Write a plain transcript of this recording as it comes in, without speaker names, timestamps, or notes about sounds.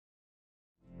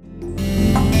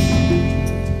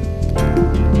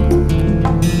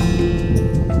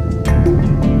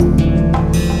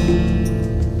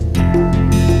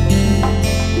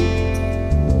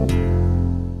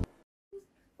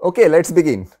Okay, let's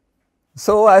begin.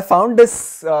 So I found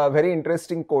this very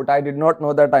interesting quote. I did not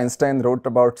know that Einstein wrote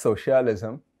about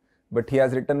socialism, but he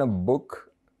has written a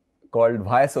book called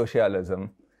Why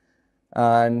Socialism,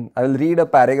 and I will read a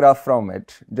paragraph from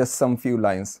it, just some few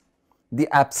lines. The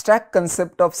abstract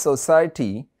concept of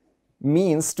society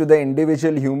means to the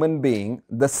individual human being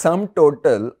the sum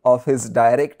total of his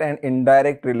direct and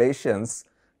indirect relations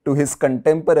to his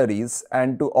contemporaries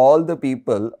and to all the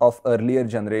people of earlier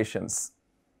generations.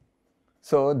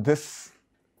 So this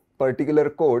particular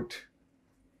quote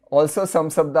also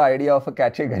sums up the idea of a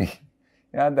category,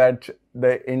 yeah, that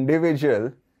the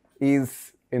individual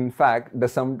is in fact the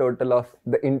sum total of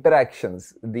the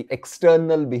interactions, the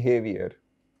external behavior.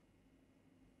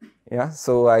 Yeah,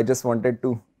 so I just wanted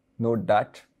to note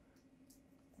that.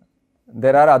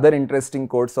 There are other interesting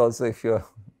quotes also if you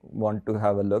want to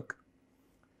have a look.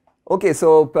 Okay,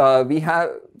 so we have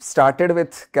started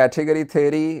with category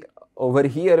theory. Over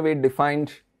here we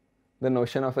defined the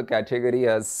notion of a category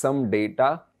as some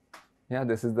data. Yeah,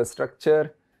 this is the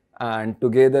structure, and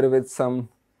together with some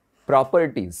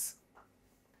properties.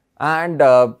 And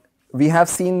we have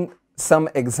seen some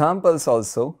examples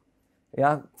also.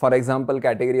 Yeah, for example,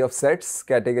 category of sets,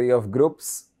 category of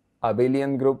groups,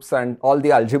 abelian groups, and all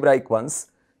the algebraic ones.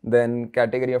 Then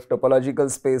category of topological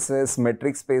spaces,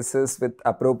 metric spaces with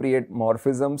appropriate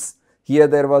morphisms. Here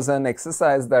there was an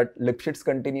exercise that Lipschitz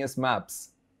continuous maps.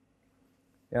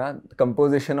 Yeah, the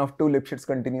composition of two Lipschitz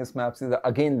continuous maps is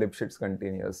again Lipschitz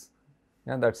continuous.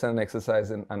 Yeah, that's an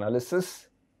exercise in analysis.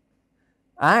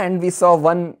 And we saw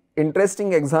one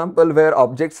interesting example where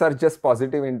objects are just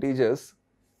positive integers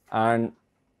and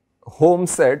home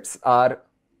sets are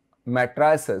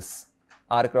matrices,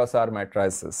 R cross R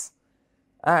matrices.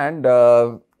 And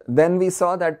then we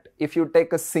saw that if you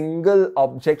take a single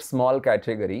object small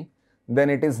category, then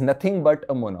it is nothing but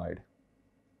a monoid,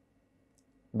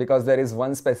 because there is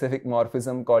one specific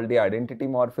morphism called the identity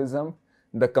morphism.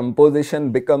 The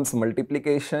composition becomes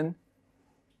multiplication,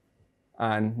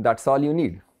 and that's all you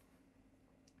need.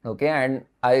 Okay, and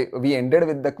we ended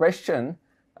with the question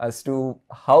as to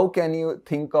how can you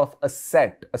think of a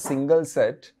set, a single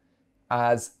set,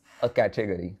 as a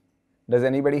category. Does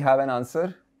anybody have an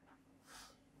answer?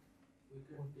 We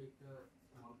can take a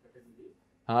small category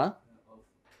Huh? of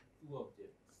two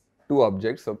objects. Two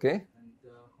objects, okay. And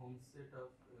the home set of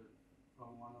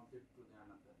from one object to the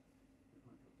another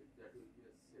different object, that will be a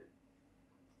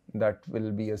set. That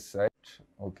will be a set,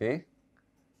 okay.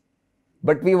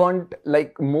 But we want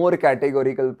like more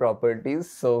categorical properties.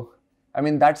 So, I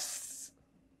mean, that's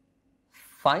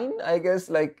fine, I guess.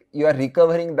 Like you are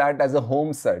recovering that as a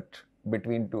home set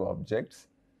between two objects.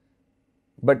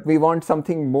 But we want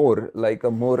something more, like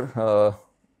a more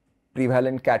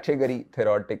prevalent category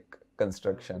theoretic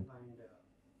construction.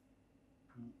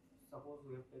 Suppose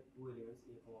we have take two elements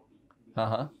A, B,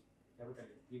 Uh-huh. capital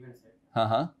A, given set.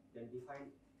 Uh-huh. Then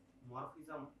define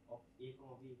morphism of A, B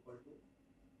equal to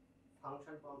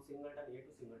function from singleton A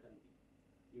to singleton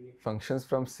B. Unit Functions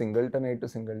from singleton A to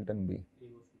singleton B. A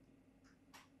goes to B.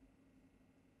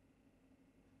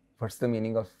 What's the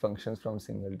meaning of functions from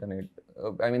singleton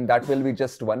A? I mean, that will be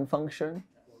just one function.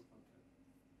 That one function.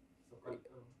 So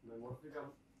my morphism,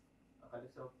 a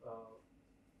collection of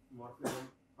morphism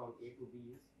from A to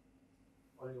B is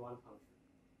only one function.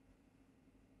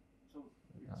 So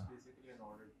it's basically an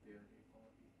ordered pair.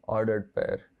 Ordered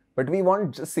pair. But we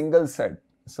want a single set.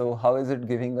 So how is it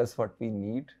giving us what we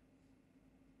need?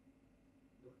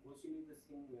 The question is the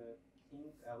same.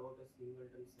 Think about a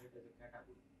singleton set as a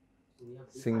category. So we have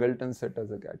Singleton set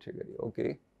as a category.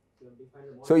 Okay. we have defined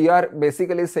a So you are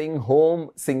basically saying home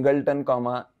singleton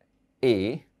comma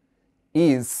A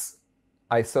is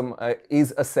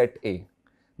is a set A.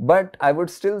 But I would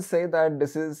still say that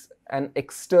this is an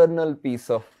external piece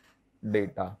of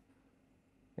data.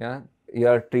 Yeah, you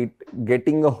are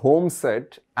getting a home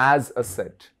set as a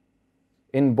set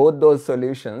in both those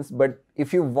solutions. But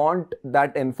if you want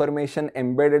that information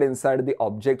embedded inside the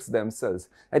objects themselves,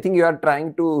 I think you are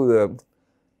trying to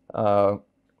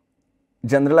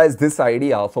generalize this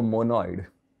idea of a monoid.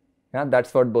 Yeah,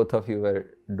 that's what both of you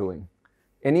were doing.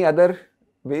 Any other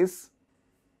ways?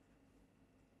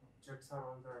 Objects are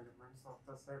all the elements of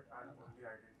the set and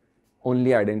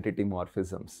Only identity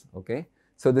morphisms. Okay.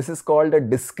 So this is called a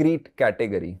discrete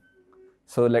category.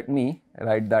 So let me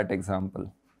write that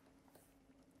example.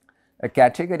 A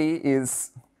category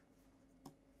is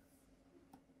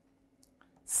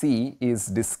C is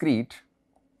discrete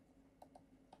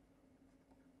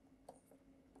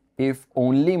if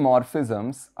only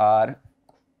morphisms are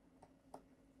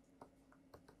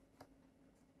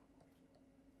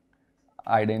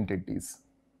identities.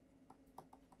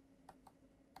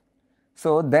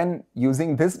 So then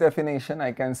using this definition,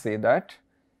 I can say that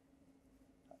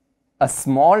a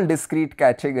small discrete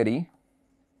category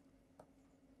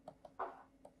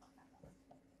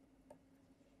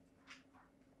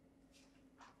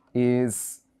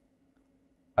is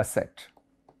a set.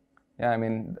 Yeah, I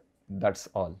mean, that's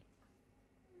all.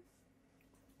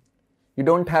 You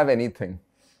don't have anything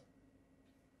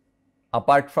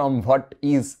apart from what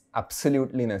is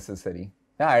absolutely necessary.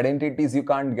 Yeah, identities you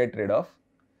can't get rid of.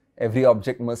 Every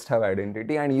object must have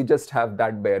identity, and you just have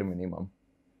that bare minimum.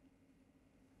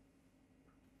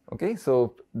 Okay,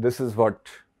 so this is what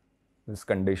this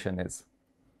condition is.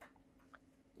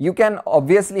 You can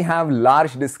obviously have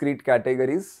large discrete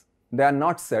categories. They are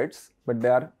not sets, but they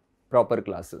are proper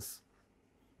classes.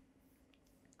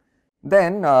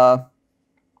 Then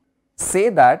say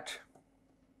that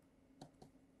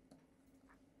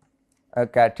a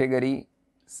category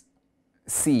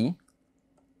C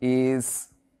is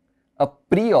a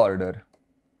pre-order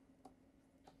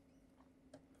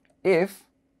if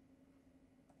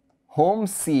home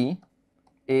C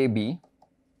AB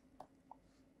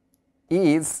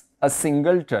is a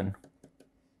singleton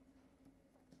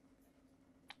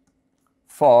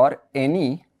for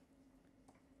any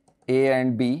A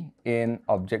and B in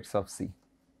objects of C.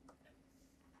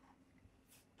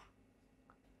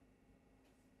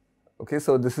 Okay,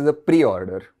 so this is a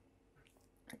pre-order.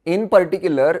 In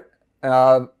particular,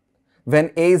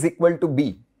 when A is equal to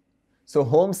B, so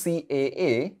home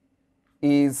CAA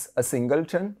is a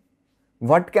singleton.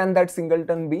 What can that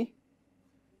singleton be?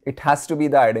 It has to be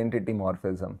the identity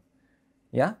morphism.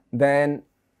 Yeah, then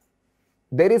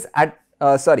there is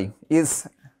is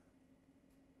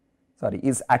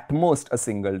at most a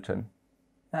singleton.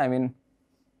 I mean,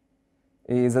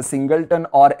 is a singleton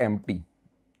or empty.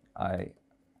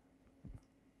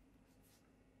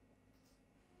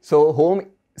 So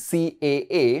home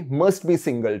CAA must be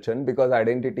singleton because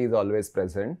identity is always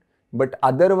present, but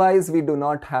otherwise we do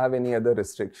not have any other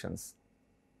restrictions,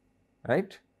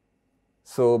 right?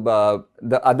 So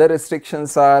the other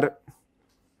restrictions are,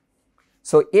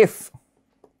 so if,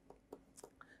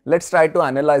 let's try to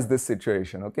analyze this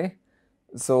situation, okay?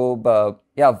 So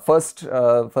yeah, first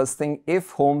thing,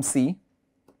 if home C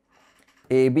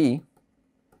AB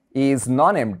is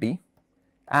non-empty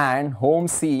and home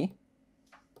C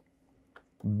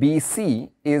BC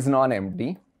is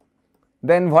non-empty,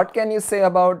 then what can you say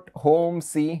about home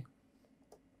C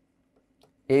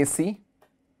AC?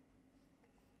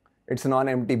 It's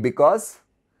non-empty because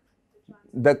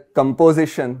the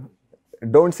composition,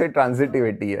 don't say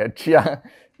transitivity yet, yeah,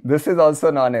 this is also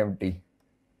non-empty.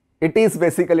 It is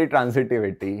basically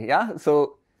transitivity, yeah.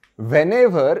 So when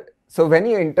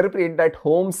you interpret that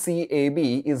home CAB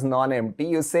is non-empty,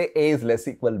 you say A is less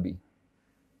equal B,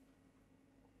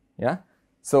 yeah.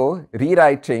 So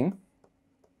rewriting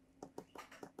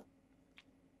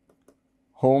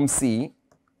home C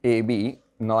AB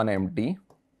non-empty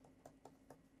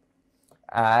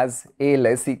as A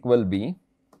less equal B,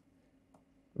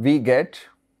 we get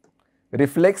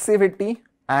reflexivity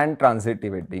and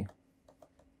transitivity.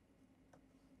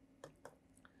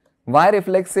 Why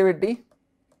reflexivity?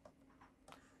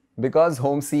 Because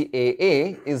home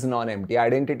CAA is non-empty,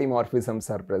 identity morphisms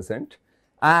are present,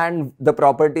 and the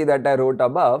property that I wrote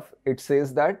above, it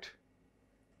says that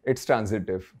it's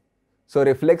transitive. So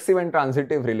reflexive and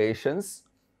transitive relations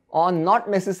on not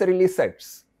necessarily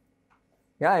sets.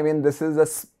 Yeah, I mean, this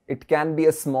is it can be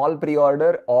a small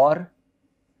preorder or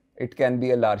it can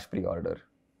be a large preorder,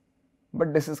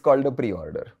 but this is called a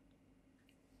preorder.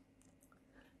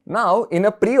 Now, in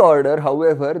a preorder,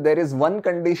 however, there is one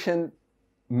condition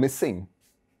missing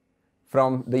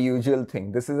from the usual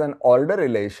thing. This is an order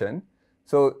relation.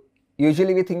 So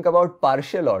usually we think about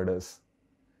partial orders.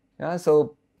 Yeah,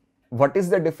 so what is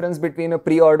the difference between a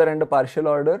preorder and a partial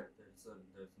order? There's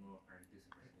no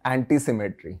antisymmetry.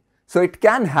 Antisymmetry. So it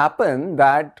can happen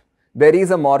that there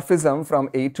is a morphism from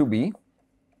A to B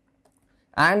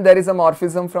and there is a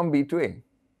morphism from B to A.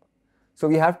 So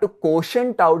we have to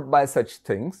quotient out by such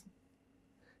things.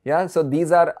 Yeah, so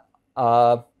these are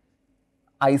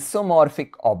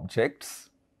isomorphic objects.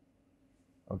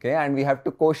 Okay, and we have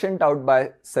to quotient out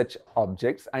by such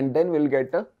objects, and then we'll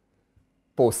get a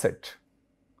poset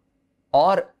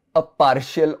or a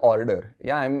partial order.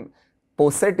 Yeah,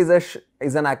 poset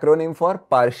is an acronym for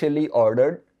partially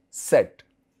ordered set,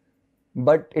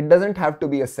 but it doesn't have to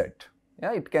be a set.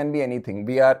 Yeah, it can be anything.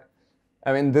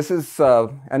 This is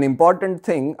an important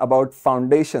thing about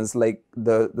foundations, like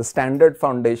the standard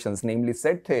foundations, namely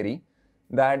set theory,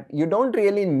 that you don't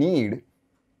really need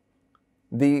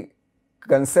the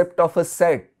concept of a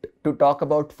set to talk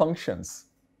about functions.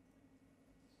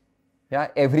 Yeah,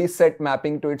 every set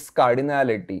mapping to its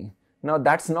cardinality. Now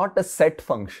that's not a set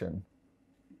function.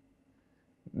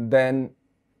 Then,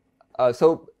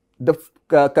 so the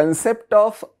concept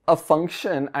of a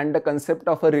function and the concept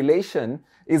of a relation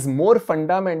is more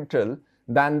fundamental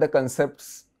than the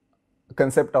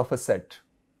concept of a set.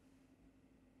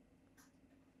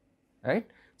 Right?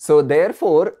 So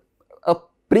therefore, a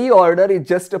pre-order is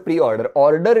just a pre-order.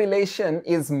 Order relation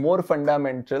is more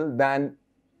fundamental than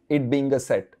it being a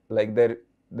set, like there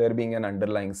being an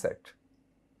underlying set.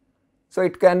 So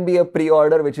it can be a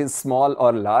pre-order which is small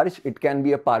or large. It can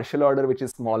be a partial order which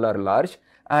is small or large.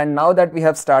 And now that we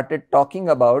have started talking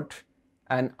about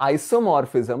an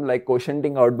isomorphism, like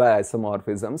quotienting out by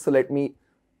isomorphism, so let me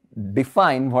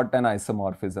define what an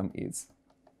isomorphism is.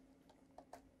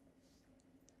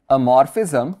 A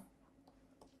morphism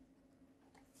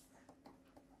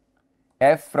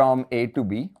f from A to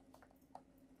B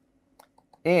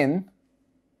in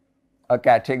a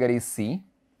category C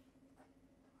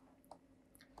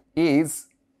is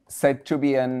said to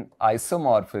be an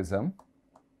isomorphism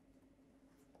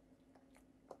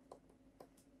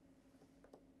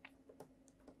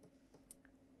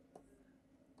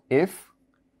if,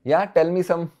 yeah, tell me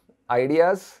some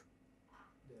ideas.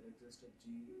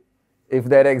 If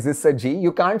there exists a G,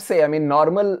 you can't say, I mean,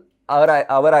 normal, our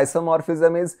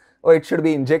isomorphism is, oh, it should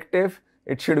be injective,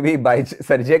 it should be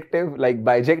surjective, like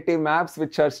bijective maps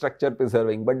which are structure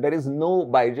preserving, but there is no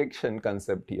bijection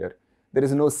concept here. There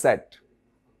is no set.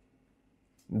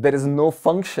 There is no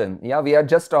function. Yeah, we are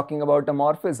just talking about a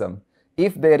morphism.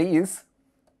 If there is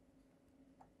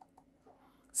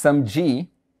some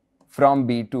G from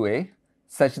B to A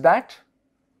such that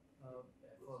f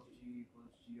of g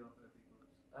equals g of f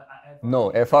equals no,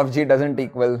 f of g doesn't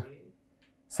equal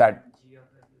sat. g of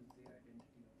f is the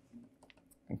identity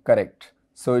of g. Correct.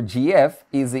 So gf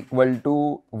is equal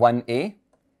to 1a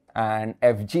and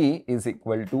fg is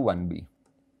equal to 1b.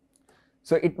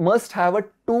 So it must have a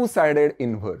two-sided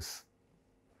inverse.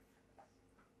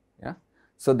 Yeah.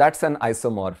 So that's an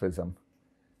isomorphism.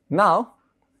 Now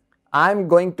I'm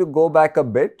going to go back a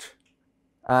bit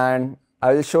and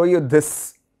I will show you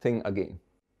this thing again.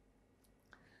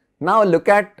 Now look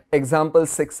at example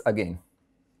 6 again.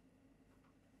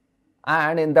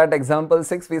 And in that example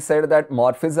 6, we said that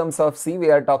morphisms of C,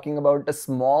 we are talking about a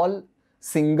small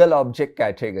single object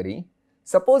category.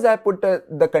 Suppose I put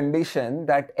the condition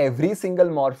that every single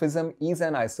morphism is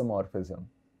an isomorphism.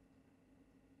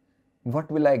 What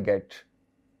will I get?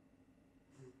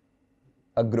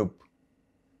 A group.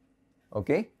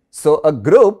 Okay. So a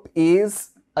group is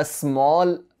a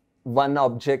small one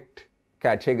object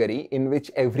category in which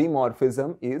every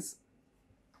morphism is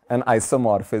an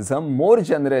isomorphism. More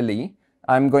generally,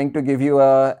 I am going to give you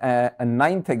a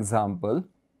ninth example.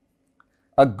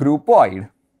 A groupoid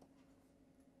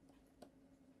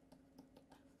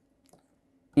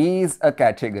is a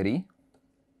category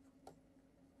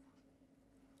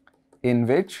in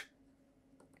which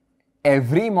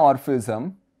every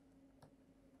morphism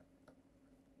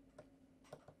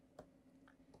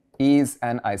is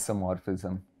an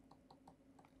isomorphism.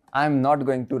 I am not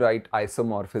going to write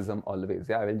isomorphism always.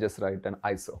 Yeah, I will just write an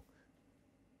iso.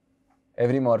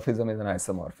 Every morphism is an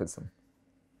isomorphism.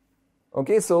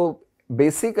 Okay, so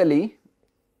basically,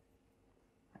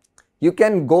 you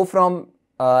can go from,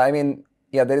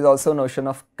 yeah, there is also a notion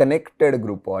of connected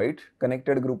groupoid.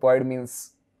 Connected groupoid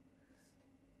means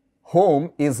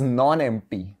home is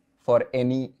non-empty for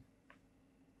any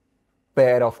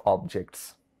pair of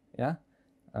objects. Yeah,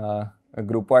 a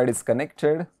groupoid is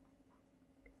connected.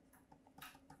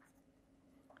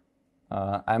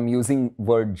 I am using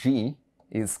word G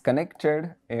is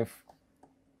connected if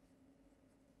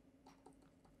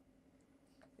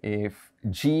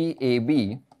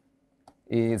GAB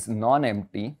is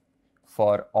non-empty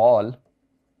for all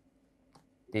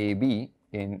AB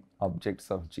in objects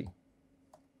of G.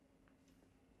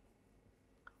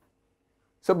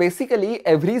 So basically,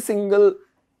 every single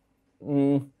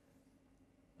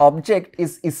object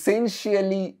is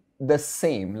essentially the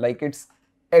same, like it's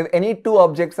any two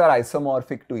objects are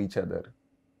isomorphic to each other,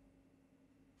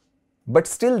 but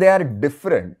still they are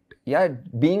different. Yeah,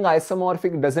 being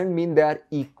isomorphic doesn't mean they are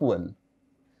equal.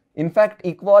 In fact,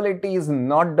 equality is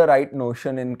not the right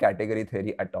notion in category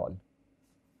theory at all.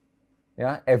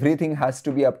 Yeah, everything has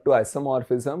to be up to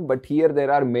isomorphism, but here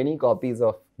there are many copies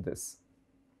of this.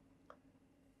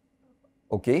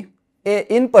 Okay,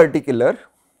 in particular,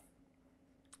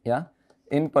 yeah,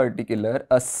 in particular,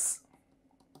 So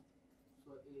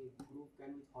a group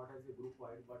can be thought as a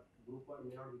groupoid, but groupoid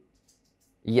may not be.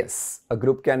 yes, a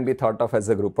group can be thought of as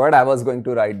a groupoid. I was going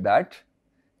to write that.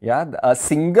 Yeah, a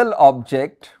single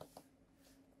object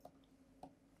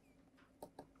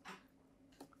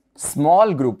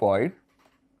small groupoid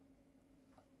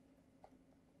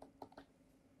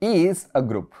is a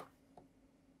group.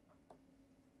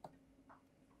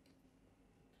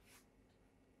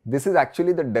 This is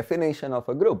actually the definition of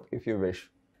a group, if you wish.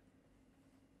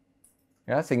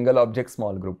 Yeah, single object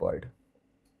small groupoid.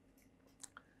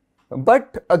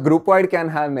 But a groupoid can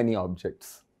have many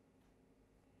objects.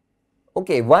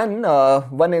 Okay,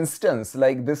 one instance,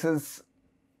 like this is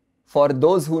for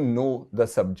those who know the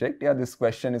subject. Yeah, this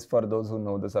question is for those who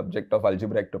know the subject of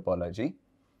algebraic topology.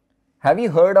 Have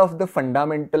you heard of the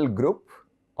fundamental group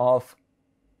of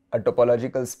a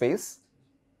topological space?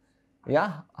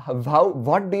 Yeah,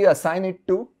 what do you assign it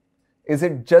to? Is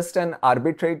it just an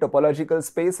arbitrary topological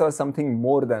space or something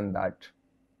more than that?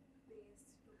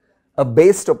 A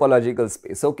base topological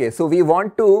space. Okay, so we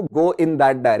want to go in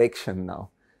that direction now.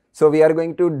 So we are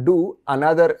going to do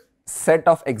another set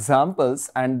of examples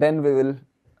and then we will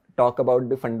talk about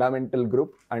the fundamental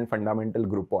group and fundamental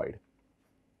groupoid.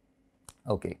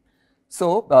 Okay,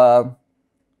 so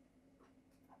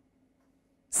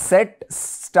set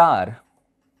star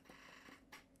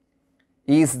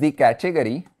is the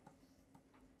category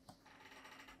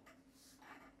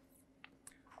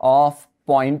of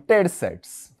pointed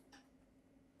sets.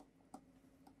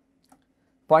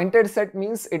 Pointed set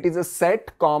means it is a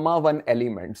set comma one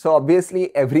element. So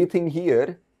obviously everything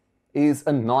here is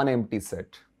a non-empty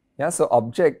set. Yeah, so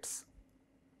objects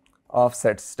of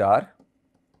set star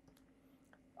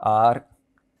are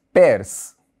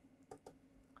pairs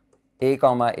A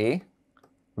comma A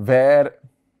where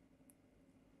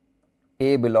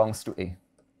A belongs to A.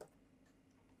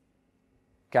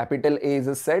 Capital A is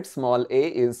a set, small a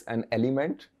is an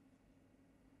element,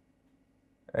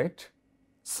 right?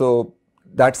 So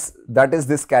that is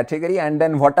this category. And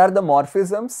then what are the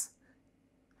morphisms?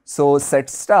 So set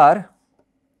star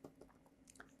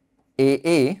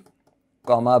AA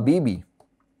comma BB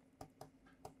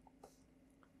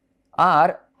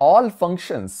are all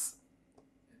functions,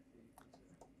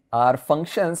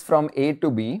 from A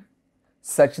to B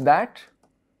such that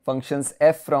functions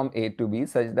f from A to B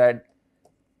such that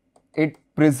it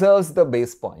preserves the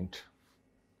base point.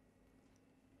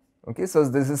 Okay, so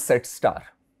this is set star.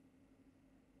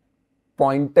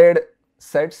 Pointed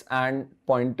sets and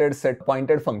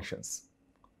pointed functions,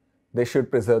 they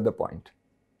should preserve the point.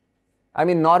 I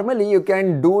mean, normally you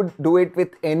can do it with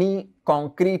any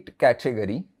concrete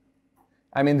category.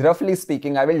 I mean, roughly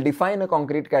speaking, I will define a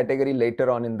concrete category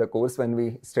later on in the course when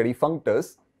we study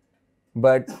functors.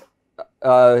 But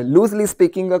loosely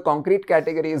speaking, a concrete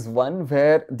category is one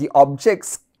where the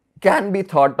objects can be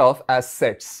thought of as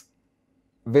sets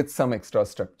with some extra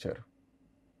structure.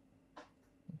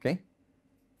 Okay,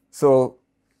 so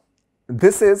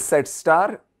this is set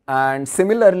star, and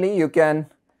similarly you can,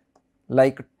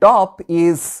 like top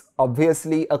is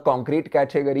obviously a concrete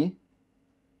category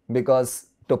because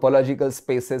topological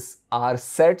spaces are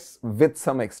sets with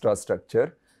some extra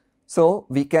structure. So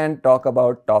we can talk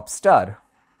about top star.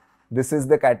 This is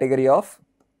the category of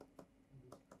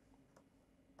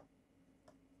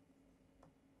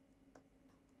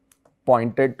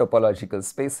pointed topological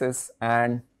spaces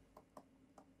and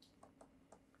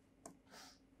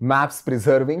maps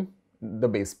preserving the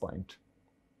base point.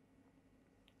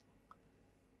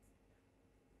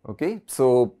 Okay,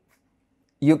 so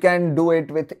you can do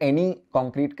it with any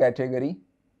concrete category.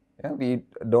 Yeah, we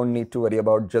don't need to worry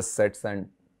about just sets and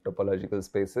topological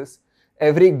spaces.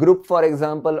 Every group, for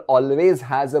example, always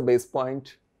has a base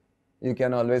point. You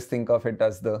can always think of it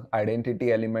as the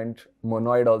identity element.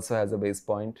 Monoid also has a base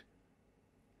point.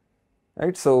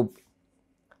 Right, so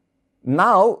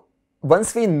now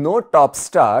once we know top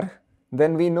star,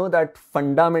 then we know that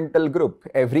fundamental group,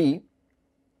 every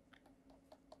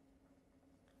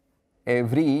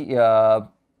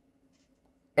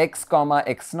x comma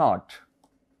x naught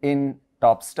in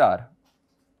top star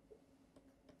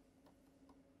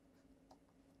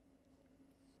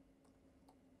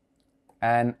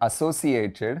an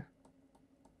associated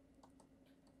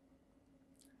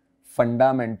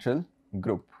fundamental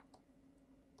group.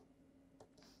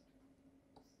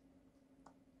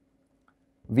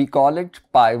 We call it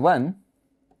pi 1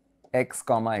 x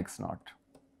comma x naught.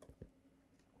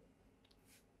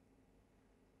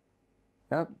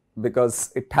 Yeah,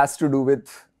 because it has to do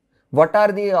with what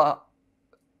are the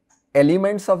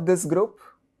elements of this group,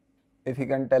 if you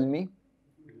can tell me.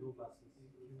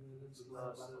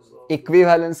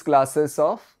 Equivalence classes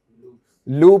of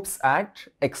loops at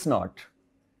x naught.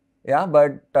 Yeah,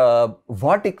 but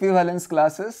what equivalence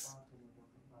classes?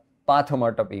 Path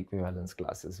homotopy equivalence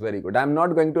classes. Very good. I am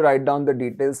not going to write down the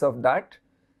details of that.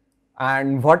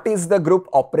 And what is the group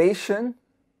operation?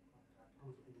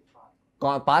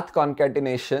 path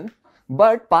concatenation,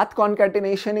 but path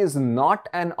concatenation is not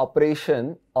an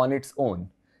operation on its own.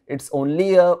 It's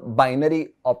only a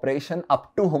binary operation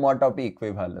up to homotopy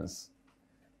equivalence.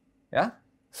 Yeah,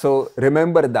 so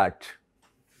remember that.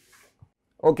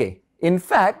 Okay, in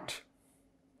fact,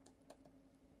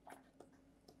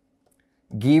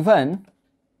 given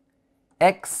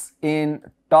x in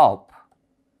top,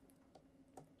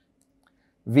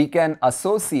 we can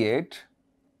associate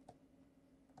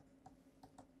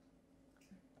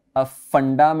a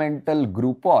fundamental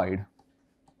groupoid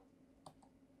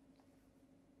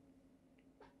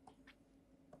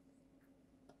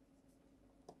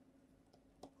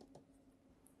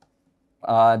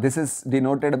this is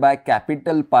denoted by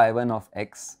capital pi1 of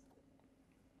x.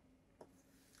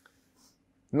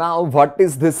 Now, what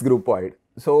is this groupoid?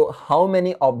 So, how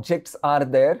many objects are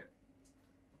there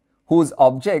whose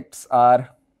objects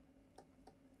are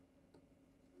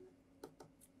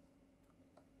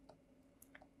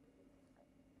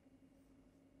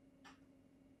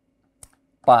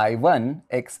pi1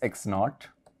 x x naught,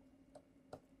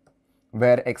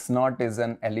 where x naught is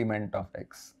an element of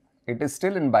x. It is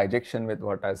still in bijection with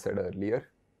what I said earlier.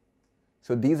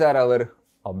 So, these are our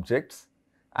objects.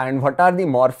 And what are the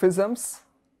morphisms?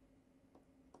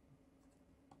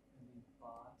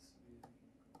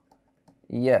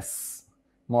 Yes,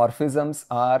 morphisms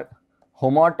are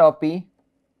homotopy,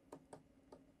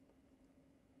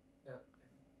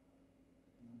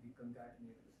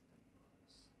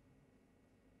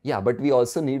 yeah, but we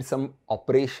also need some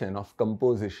operation of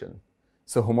composition.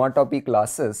 So, homotopy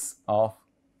classes of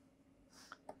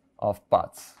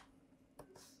paths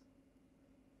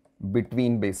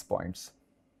between base points.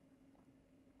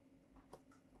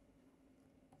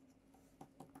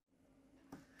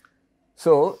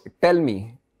 So, tell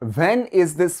me, when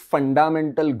is this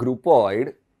fundamental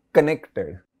groupoid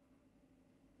connected?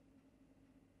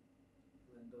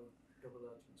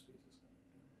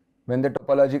 When the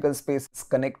topological space is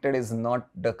connected is not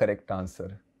the correct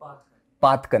answer.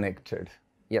 Path connected.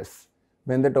 Yes.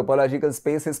 When the topological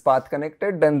space is path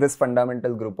connected, then this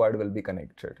fundamental groupoid will be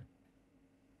connected.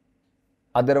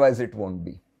 Otherwise, it won't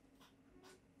be.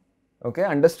 Okay,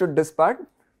 understood this part?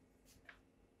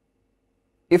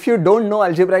 If you don't know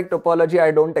algebraic topology, I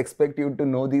don't expect you to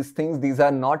know these things. These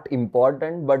are not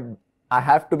important, but I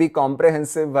have to be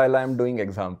comprehensive while I am doing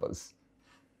examples.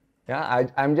 Yeah,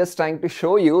 I'm just trying to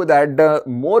show you that the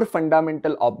more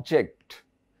fundamental object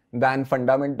than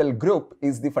fundamental group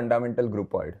is the fundamental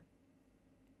groupoid.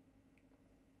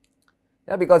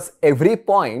 Yeah, because every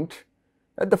point,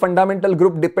 the fundamental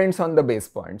group depends on the base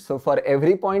point. So, for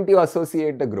every point you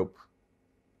associate a group.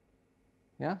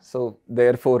 Yeah, so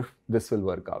therefore, this will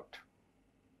work out.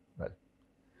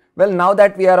 Well, now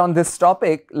that we are on this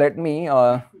topic, let me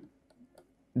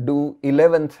do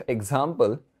 11th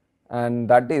example, and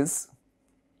that is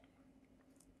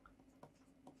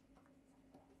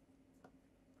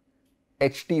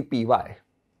HTPY,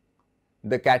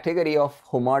 the category of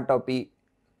homotopy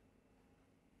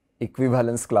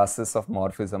equivalence classes of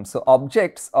morphism. So,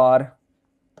 objects are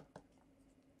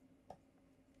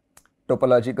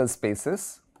topological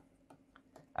spaces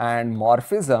and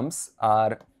morphisms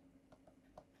are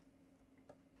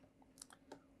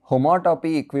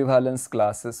homotopy equivalence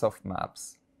classes of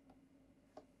maps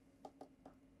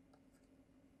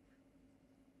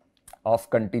of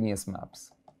continuous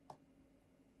maps.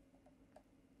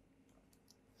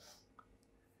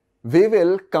 We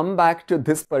will come back to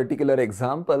this particular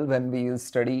example when we will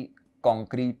study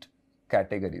concrete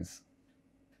categories.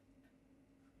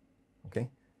 Okay.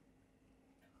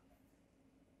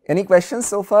 Any questions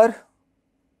so far?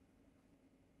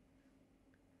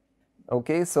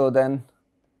 Okay, so then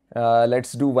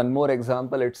let's do one more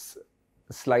example. It's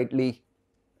slightly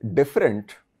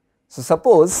different. So,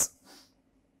 suppose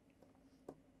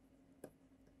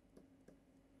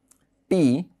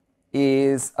T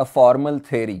is a formal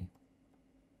theory.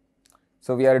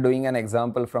 So, we are doing an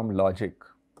example from logic.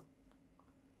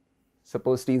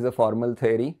 Suppose T is a formal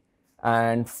theory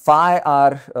and phi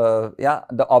are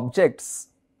the objects.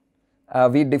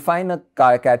 We define a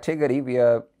category,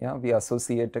 we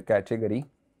associate a category.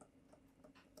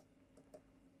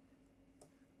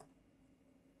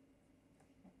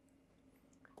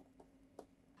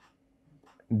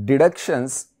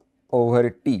 Deductions over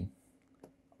T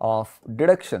of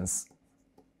deductions.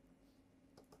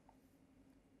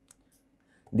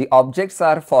 The objects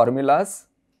are formulas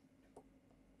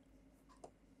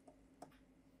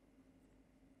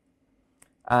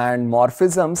and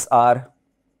morphisms are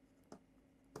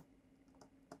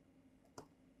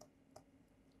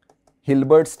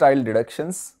Hilbert style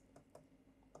deductions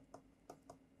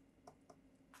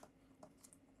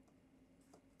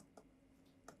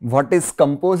What is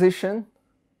composition?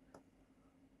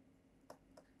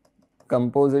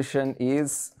 Composition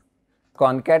is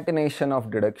concatenation of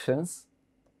deductions,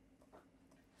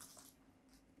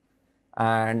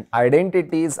 and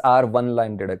identities are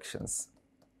one-line deductions.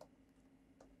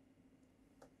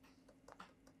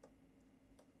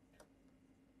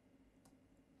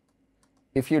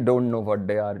 If you don't know what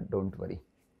they are, don't worry.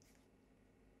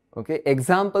 Okay,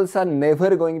 examples are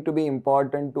never going to be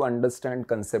important to understand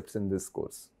concepts in this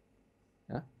course.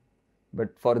 Yeah?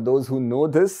 But for those who know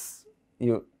this,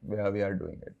 we are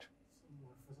doing it. So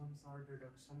morphisms are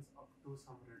deductions up to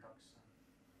some reduction,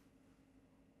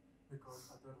 because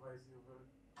otherwise you will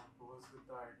compose with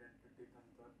the identity, then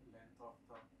the length of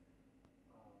the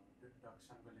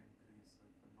deduction will increase, so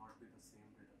it will not be the same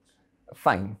deduction.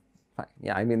 Fine, fine.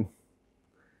 Yeah, I mean,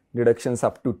 deductions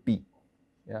up to t.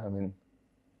 Yeah, I mean,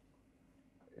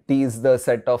 t is the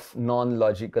set of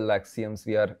non-logical axioms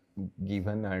we are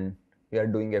given, and we are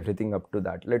doing everything up to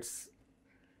that. Let's,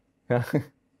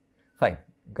 fine,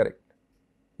 correct.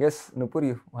 Yes, Nupur,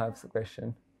 you have a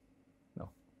question? No.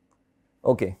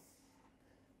 Okay.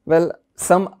 Well,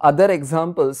 some other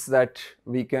examples that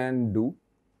we can do.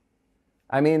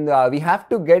 I mean, we have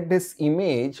to get this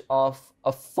image of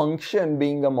a function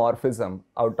being a morphism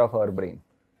out of our brain.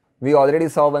 We already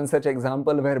saw one such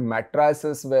example where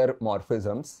matrices were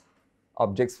morphisms,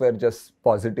 objects were just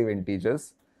positive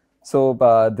integers. So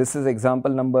this is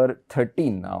example number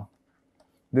 13 now.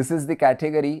 This is the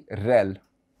category rel.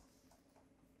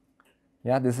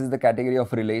 Yeah, this is the category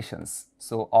of relations.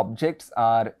 So objects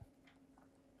are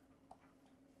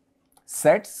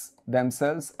sets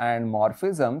themselves, and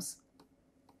morphisms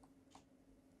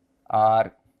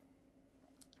are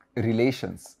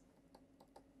relations.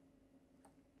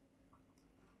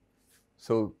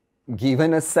 So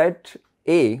given a set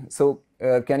A, so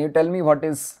can you tell me what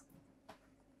is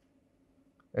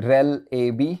rel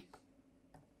AB?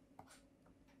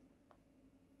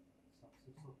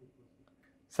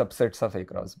 Subsets of A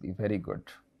cross B, very good.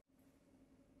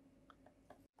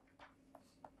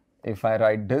 If I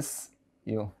write this,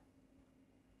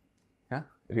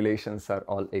 relations are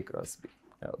all A cross B,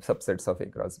 subsets of A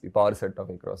cross B, power set of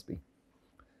A cross B.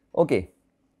 Okay.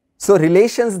 So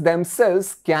relations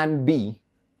themselves can be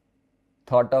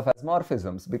thought of as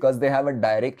morphisms because they have a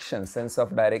direction, sense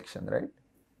of direction, right?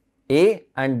 A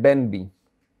and then B.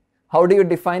 How do you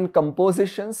define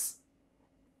compositions?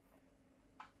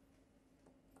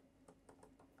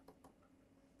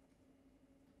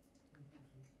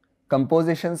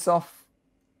 Compositions of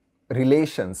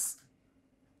relations.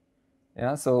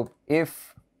 Yeah, so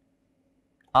if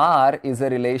R is a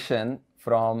relation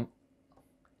from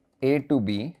A to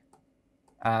B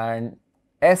and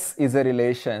S is a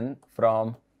relation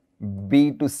from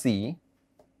B to C,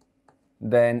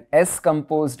 then S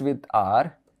composed with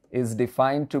R is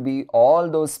defined to be all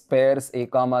those pairs A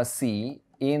comma C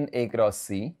in A cross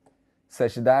C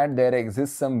such that there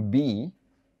exists some B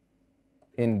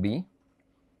in B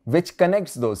which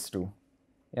connects those two,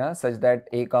 yeah, such that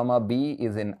A comma B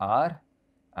is in R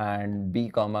and B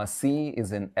comma C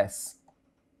is in S.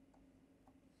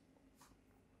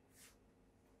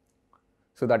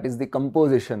 So that is the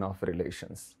composition of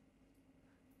relations.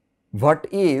 What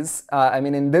is, I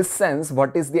mean, in this sense,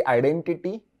 what is the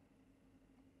identity?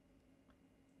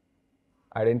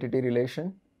 Identity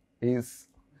relation is,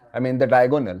 I mean, the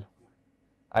diagonal.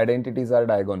 Identities are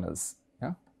diagonals.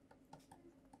 Yeah?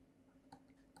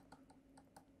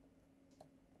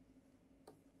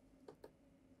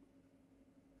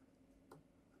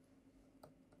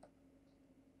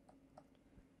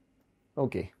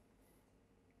 Okay.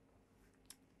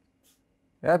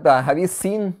 Yeah, have you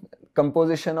seen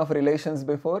composition of relations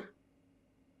before?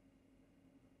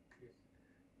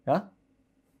 Yeah?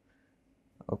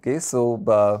 Okay,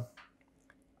 so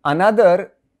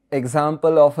another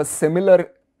example of a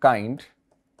similar kind,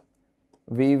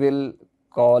 we will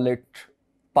call it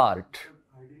part.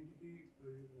 Identities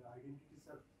are nothing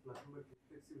but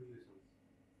reflexive relations.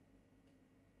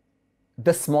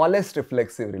 The smallest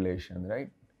reflexive relation,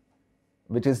 right?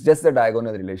 Which is just the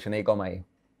diagonal relation, A comma A.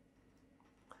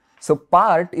 So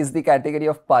part is the category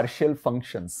of partial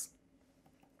functions.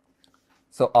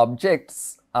 So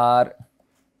objects are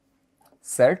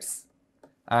sets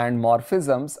and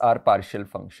morphisms are partial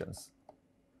functions.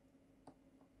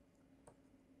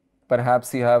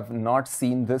 Perhaps you have not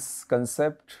seen this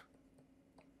concept.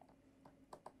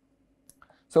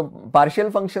 So partial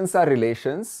functions are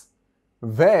relations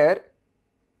where,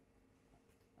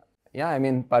 yeah, I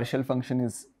mean, partial function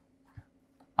is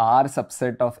R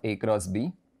subset of A cross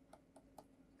B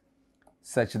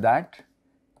such that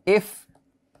if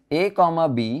A comma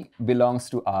B belongs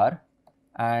to R,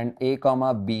 and A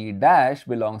comma B dash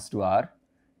belongs to R,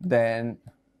 then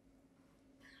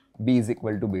B is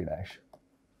equal to B dash.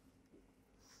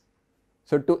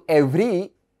 So to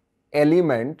every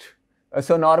element,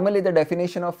 so normally the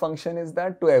definition of function is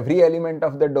that to every element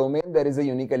of the domain there is a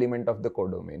unique element of the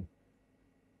codomain.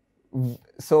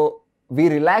 So we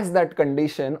relax that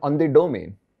condition on the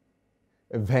domain.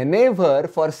 Whenever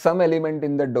for some element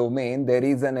in the domain there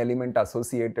is an element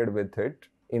associated with it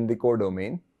in the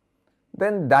codomain,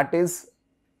 then that is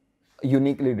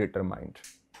uniquely determined.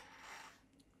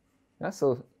 Yeah,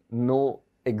 so no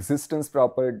existence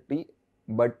property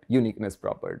but uniqueness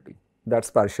property. That's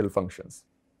partial functions.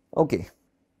 Okay,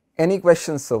 any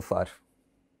questions so far?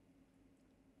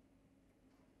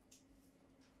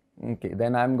 Okay,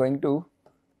 then I am going to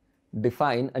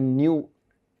define a new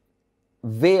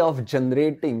way of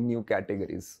generating new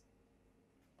categories.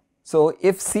 So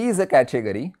if C is a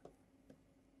category,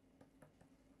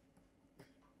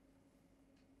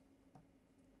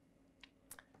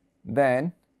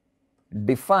 then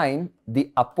define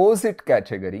the opposite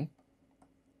category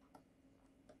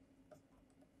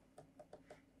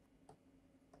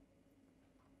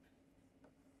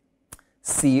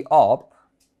C op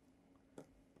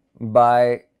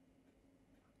by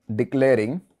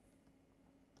declaring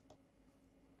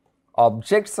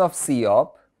objects of C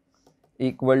op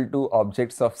equal to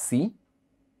objects of C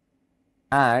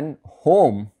and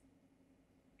home,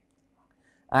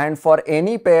 and for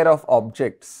any pair of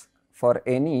objects, for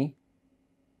any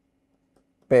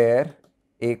pair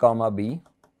A comma B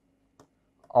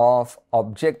of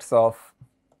objects of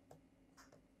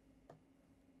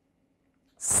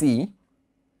C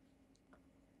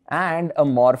and a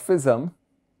morphism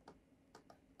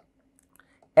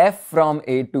F from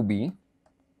A to B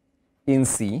in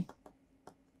C,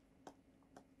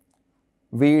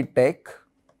 we take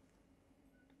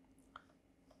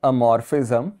a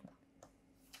morphism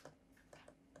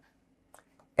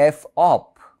F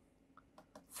op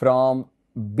from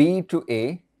B to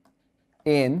A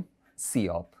in C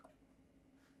op.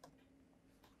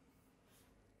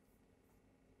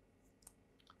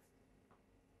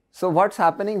 So what's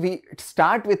happening, we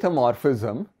start with a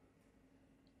morphism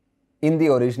in the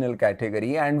original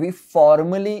category and we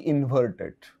formally invert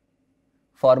it,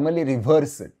 formally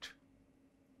reverse it.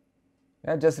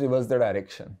 Yeah, just reverse the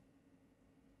direction.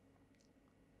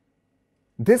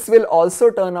 This will also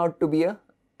turn out to be a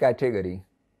category.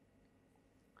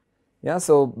 Yeah,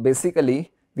 so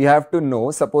basically we have to know,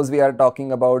 suppose we are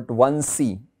talking about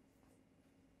 1C.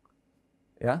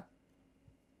 Yeah,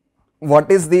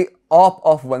 what is the op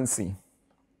of 1C? It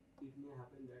may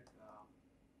happen that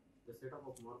the set of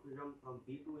morphism from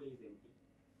B to A is empty.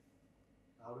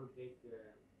 How to take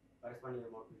corresponding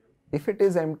morphism? If it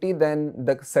is empty, then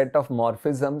the set of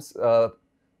morphisms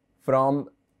from,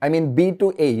 I mean B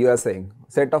to A, you are saying,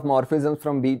 set of morphisms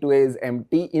from B to A is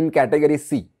empty in category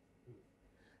C.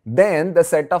 Then the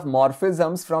set of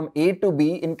morphisms from A to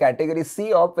B in category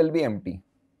C op will be empty.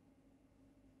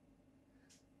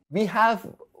 We have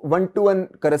one-to-one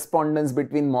correspondence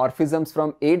between morphisms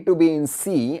from A to B in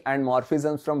C and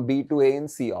morphisms from B to A in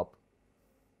C op.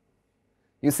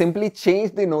 You simply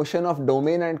change the notion of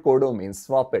domain and codomain,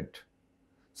 swap it.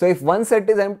 So if one set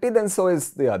is empty, then so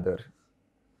is the other.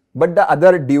 But the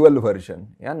other dual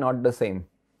version, yeah, not the same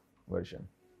version.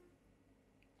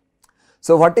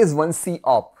 So what is 1C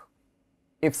op?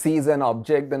 If C is an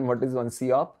object, then what is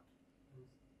 1C op?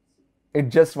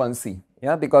 It's just 1C,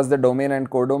 yeah, because the domain and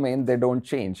codomain, they don't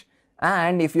change.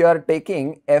 And if you are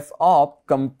taking F op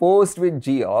composed with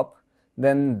G op,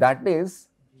 then that is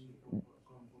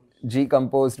G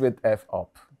composed with F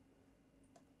op.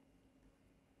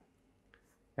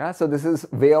 Yeah, so this is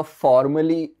way of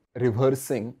formally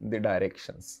reversing the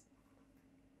directions.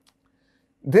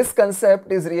 This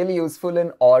concept is really useful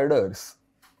in orders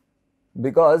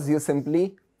because you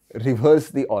simply reverse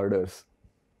the orders.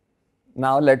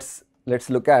 Now let's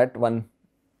look at one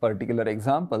particular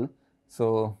example.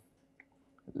 So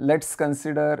let's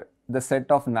consider the set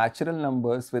of natural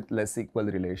numbers with less equal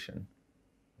relation.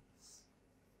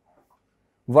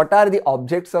 What are the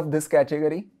objects of this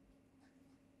category?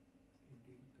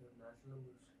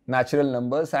 Natural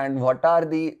numbers. And what are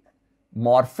the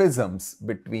morphisms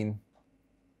between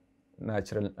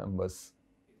natural numbers?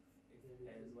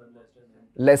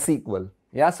 Less equal.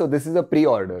 Yeah, so this is a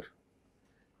pre-order.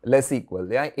 Less equal.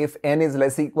 Yeah, if n is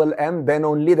less equal m, then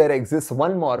only there exists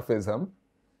one morphism.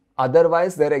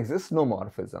 Otherwise, there exists no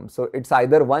morphism. So it's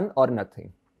either one or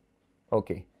nothing.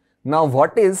 Okay. Now,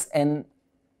 what is n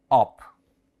op?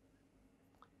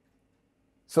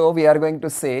 So we are going to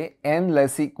say n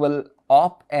less equal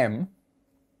op m,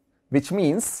 which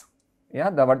means Yeah,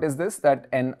 what is this? That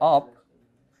n op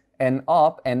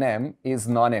nm is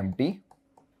non-empty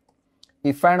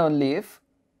if and only if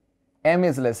m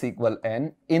is less equal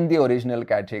n in the original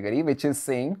category, which is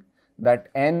saying that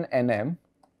n nm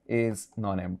is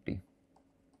non-empty.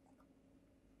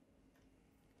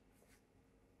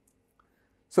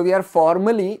 So we are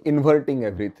formally inverting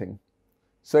everything.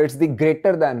 So it's the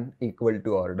greater than equal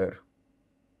to order.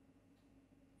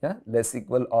 Yeah, less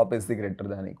equal op is the greater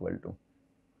than equal to.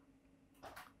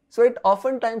 So it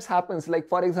oftentimes happens, like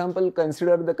for example,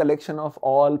 consider the collection of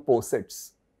all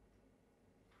posets.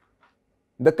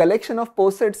 The collection of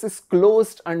posets is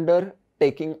closed under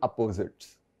taking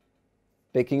opposites,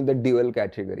 taking the dual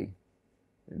category.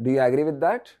 Do you agree with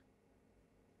that?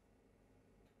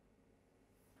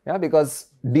 Yeah,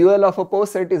 because dual of a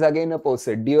poset is again a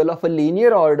poset. Dual of a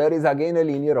linear order is again a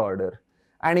linear order.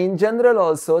 And in general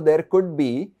also there could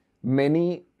be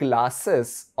many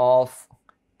classes of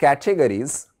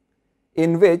categories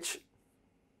in which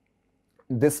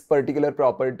this particular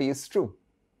property is true.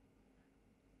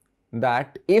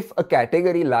 That if a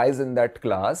category lies in that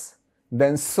class,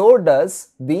 then so does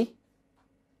the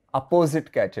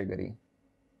opposite category.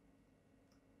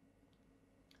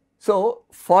 So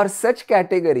for such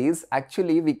categories,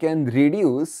 actually we can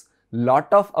reduce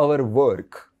lot of our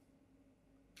work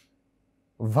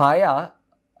via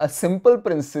a simple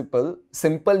principle,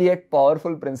 simple yet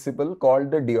powerful principle called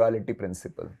the duality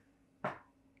principle.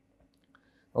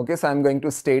 Okay, so I am going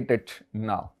to state it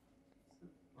now.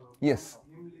 Yes.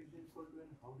 How did you conclude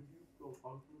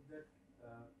that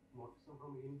morphism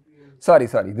from n to n? Sorry,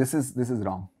 this is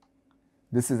wrong.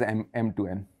 This is m to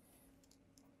n.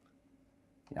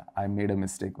 Yeah, I made a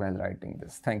mistake while writing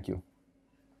this. Thank you.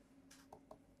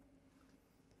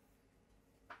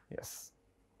 Yes.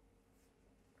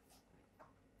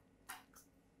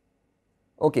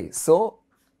 Okay, so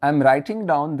I'm writing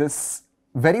down this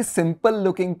very simple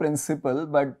looking principle,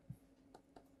 but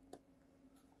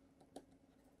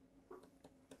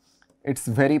it's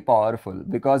very powerful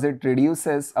because it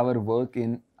reduces our work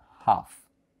in half.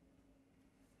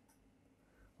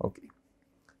 Okay.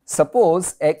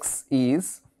 Suppose X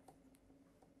is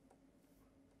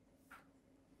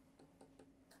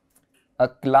a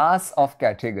class of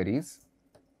categories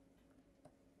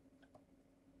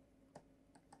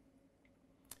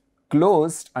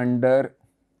closed under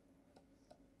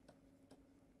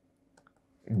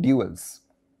duals.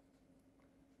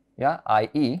 Yeah,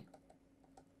 i.e.,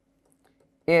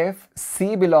 if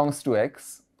C belongs to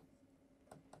X,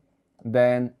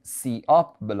 then C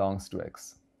op belongs to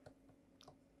X.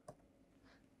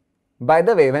 By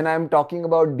the way, when I am talking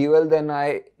about dual, then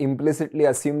I implicitly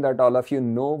assume that all of you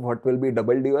know what will be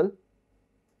double dual.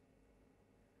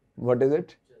 What is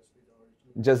it?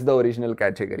 Just the original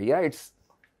category. Yeah, it's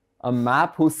a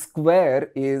map whose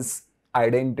square is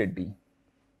identity.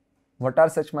 What are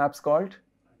such maps called?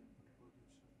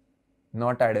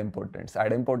 Not idempotents.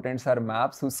 Idempotents are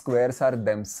maps whose squares are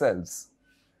themselves.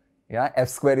 Yeah, F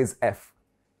square is F.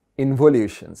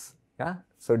 Involutions. Yeah,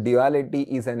 so duality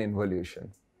is an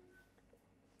involution.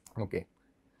 Okay.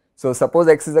 So suppose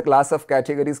X is a class of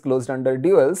categories closed under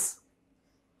duals.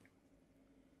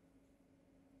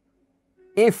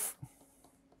 If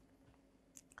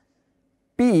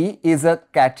P is a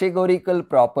categorical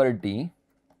property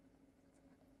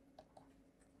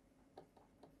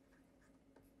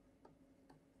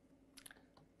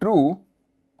true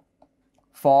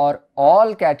for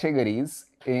all categories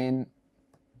in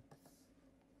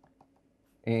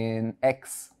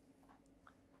X,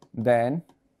 then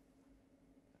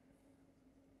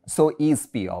so is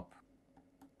P op.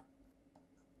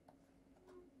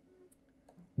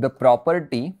 The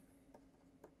property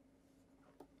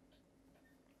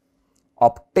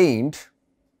obtained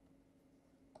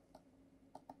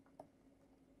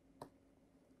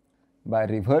by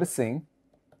reversing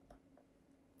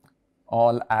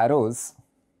all arrows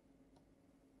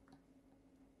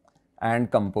and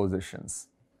compositions.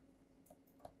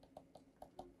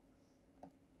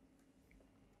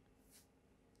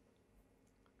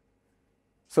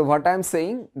 So what I am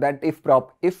saying, that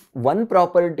if one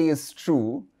property is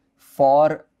true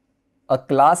for a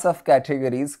class of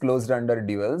categories closed under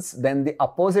duals, then the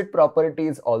opposite property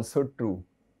is also true.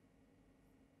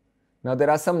 Now there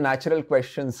are some natural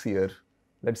questions here.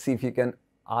 Let's see if you can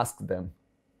ask them.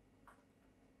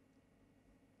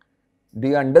 Do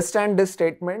you understand this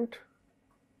statement?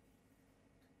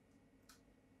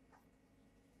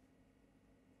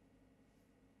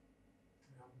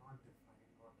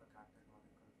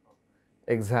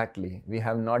 Exactly. We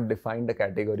have not defined a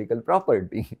categorical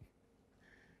property.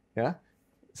 Yeah.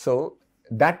 So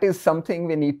that is something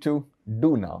we need to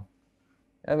do now.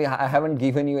 I mean, I haven't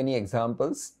given you any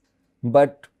examples,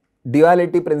 but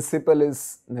duality principle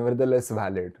is nevertheless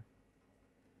valid.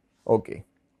 Okay,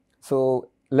 so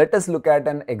let us look at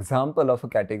an example of a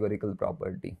categorical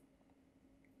property.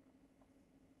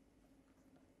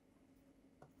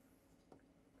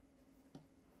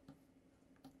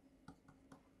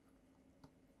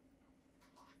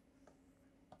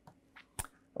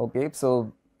 Okay,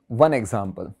 so one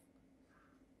example.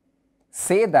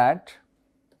 Say that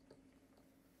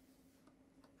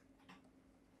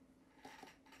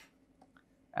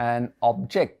an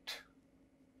object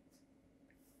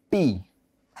T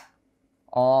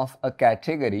of a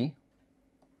category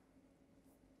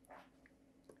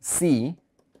C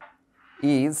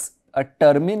is a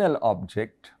terminal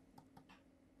object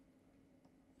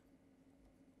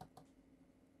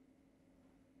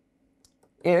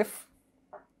if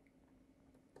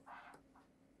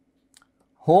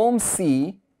home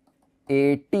C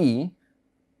AT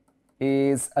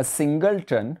is a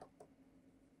singleton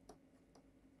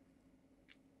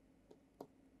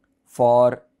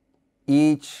for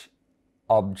each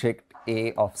object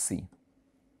A of C.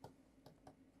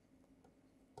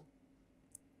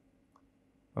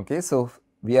 Okay, so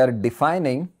we are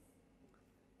defining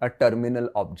a terminal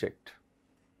object.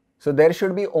 So there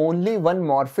should be only one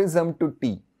morphism to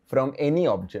T from any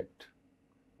object,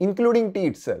 including T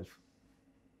itself.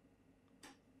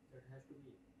 That has to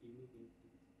be unique in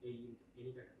any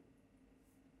category.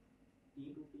 T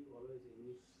to T always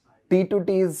unique. T to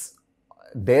T is,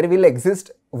 there will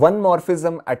exist one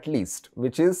morphism at least,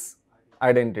 which is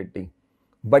identity.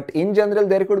 But in general,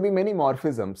 there could be many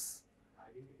morphisms.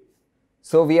 Identity.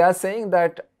 So we are saying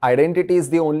that identity is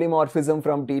the only morphism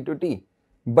from T to T.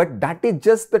 But that is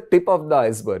just the tip of the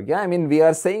iceberg. Yeah, I mean, we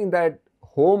are saying that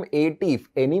home AT, if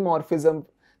any morphism,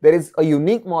 there is a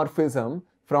unique morphism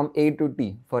from A to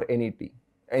T for any T,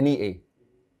 any A.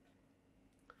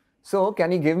 So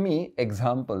can you give me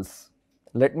examples?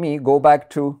 Let me go back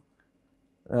to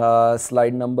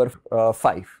slide number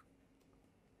 5.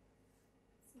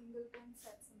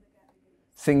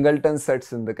 Singleton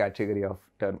sets in the category of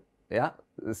term, yeah,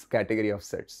 this category of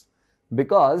sets.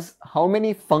 Because how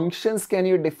many functions can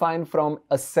you define from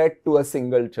a set to a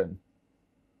singleton?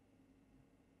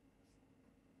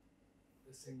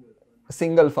 A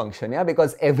single function, yeah,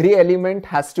 because every element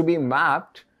has to be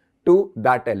mapped to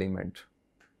that element.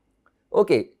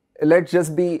 Okay, let's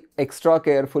just be extra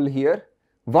careful here.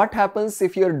 What happens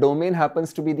if your domain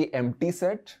happens to be the empty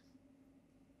set?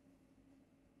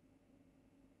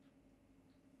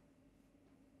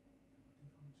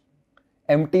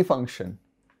 Empty function.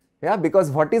 Yeah, because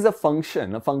what is a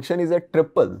function? A function is a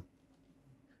triple.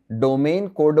 Domain,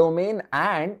 codomain,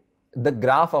 and the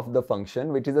graph of the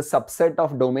function, which is a subset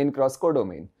of domain cross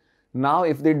codomain. Now,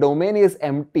 if the domain is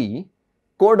empty,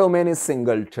 codomain is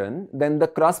singleton, then the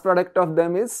cross product of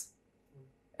them is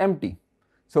empty.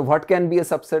 So what can be a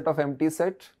subset of empty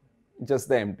set? Just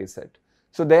the empty set.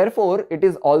 So therefore, it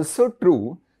is also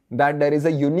true that there is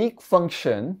a unique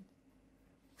function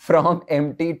from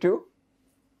empty to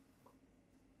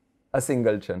a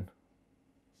singleton,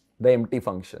 the empty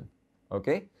function.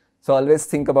 Okay, so always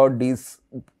think about these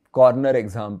corner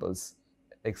examples,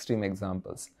 extreme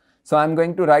examples. So I'm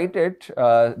going to write it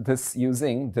this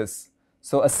using this.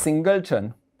 So a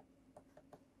singleton,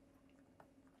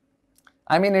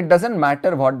 I mean, it doesn't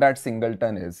matter what that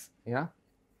singleton is. Yeah,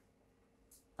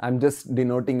 I'm just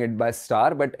denoting it by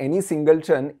star, but any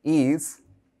singleton is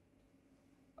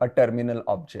a terminal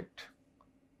object.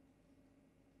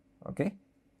 Okay.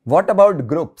 What about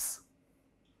groups?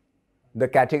 The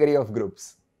category of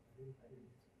groups.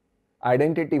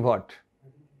 Identity what?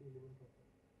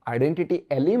 Identity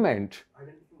element.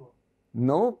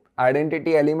 No,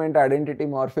 identity element, identity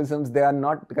morphisms, they are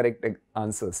not correct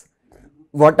answers.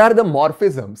 What are the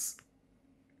morphisms?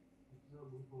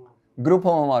 Group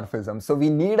homomorphism. So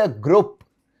we need a group,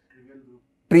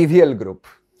 trivial group,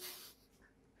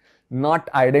 not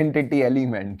identity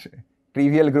element,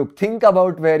 trivial group. Think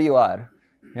about where you are.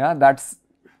 Yeah, that's,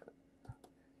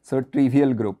 so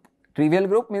trivial group. Trivial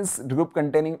group means group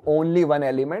containing only one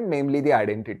element, namely the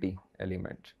identity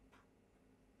element.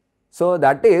 So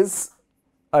that is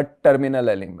a terminal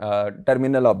element,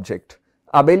 terminal object.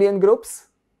 Abelian groups?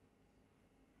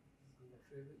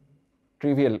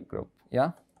 Trivial group,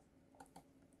 yeah.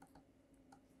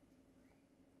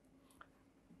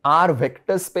 Are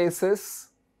vector spaces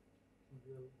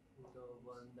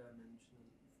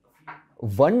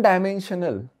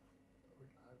one-dimensional?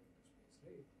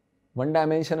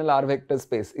 One-dimensional R vector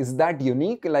space. Is that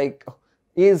unique? Like,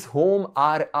 is home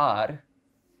RR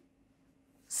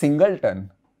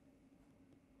singleton?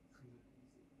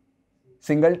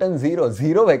 Singleton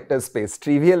zero vector space,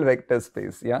 trivial vector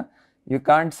space. Yeah, you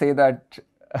can't say that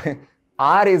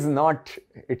R is not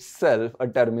itself a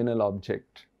terminal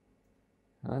object.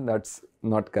 That's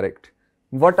not correct.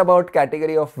 What about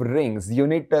category of rings,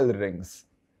 unital rings?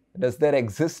 Does there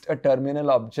exist a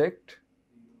terminal object?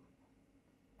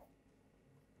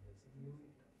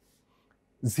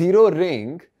 Zero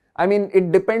ring, I mean,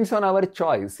 it depends on our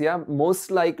choice. Yeah, most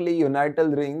likely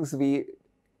unital rings, we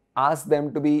ask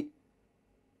them to be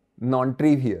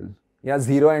non-trivial. Yeah,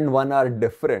 0 and 1 are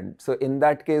different. So in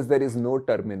that case, there is no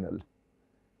terminal.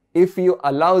 If you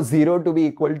allow 0 to be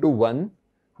equal to 1,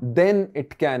 then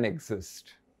it can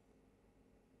exist.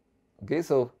 Okay,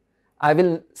 so I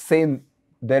will say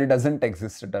there doesn't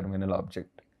exist a terminal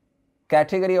object.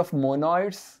 Category of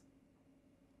monoids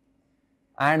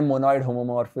and monoid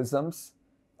homomorphisms,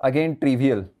 again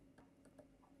trivial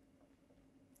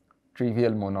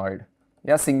monoid.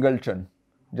 Yeah, singleton,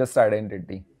 just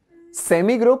identity.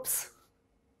 Semigroups,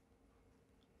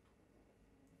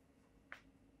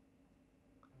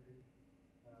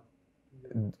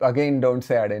 again don't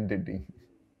say identity.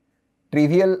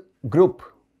 Trivial group,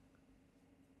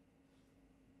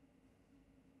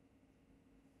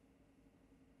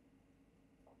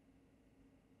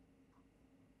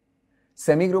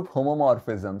 semigroup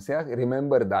homomorphisms. Yeah,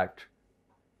 remember that.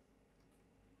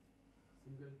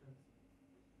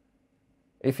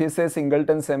 If you say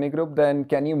singleton semigroup, then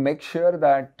can you make sure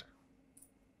that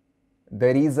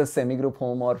there is a semigroup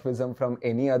homomorphism from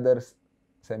any other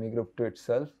semigroup to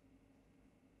itself?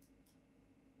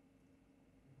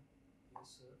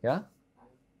 Yeah?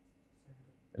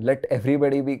 Let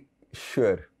everybody be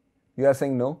sure. You are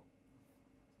saying no?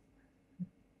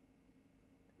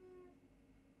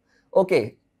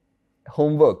 Okay,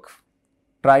 homework.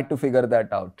 Try to figure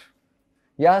that out.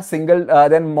 Yeah,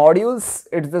 then modules,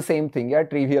 it's the same thing. Yeah,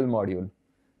 trivial module.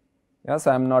 Yeah, so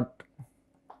I'm not.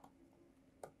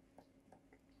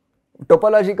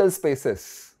 Topological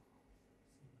spaces.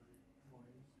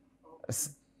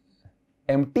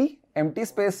 Empty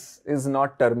space is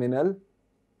not terminal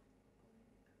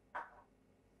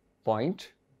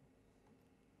point.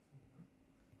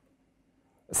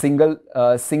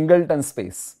 Singleton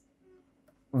space.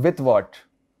 With what?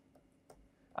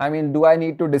 I mean, do I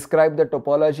need to describe the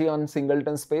topology on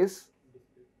singleton space?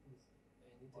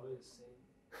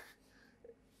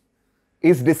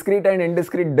 Is discrete and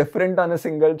indiscrete different on a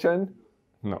singleton?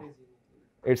 No.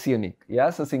 It's unique. Yeah,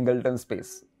 so singleton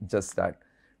space, just that.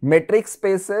 Metric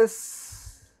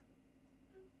spaces.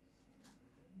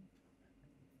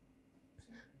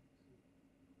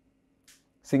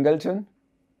 Singleton.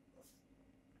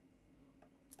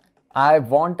 I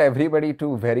want everybody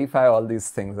to verify all these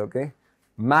things, okay?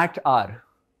 Mat R.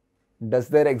 Does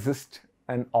there exist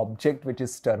an object which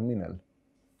is terminal?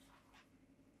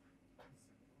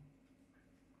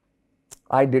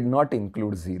 I did not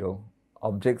include 0.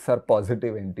 Objects are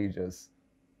positive integers.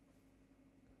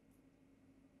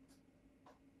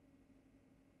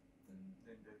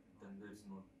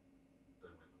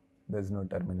 There's no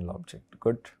terminal object.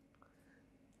 Good.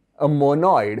 A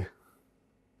monoid,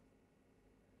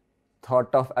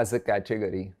 thought of as a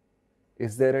category,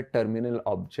 is there a terminal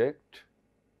object?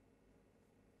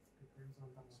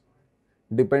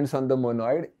 Depends on the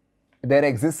monoid. There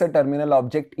exists a terminal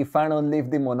object if and only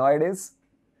if the monoid is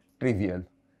trivial.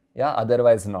 Yeah,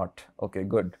 otherwise not. Okay,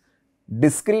 good.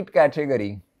 Discrete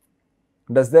category.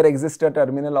 Does there exist a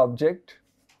terminal object?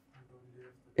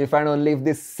 If and only if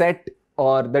the set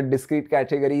or the discrete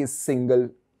category is single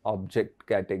object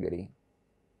category.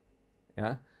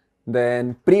 Yeah.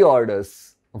 Then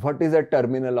preorders. What is a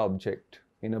terminal object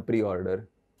in a preorder?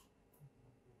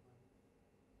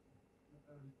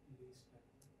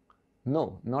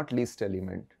 No, not least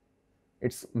element.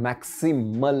 It's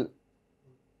maximum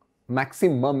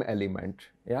element.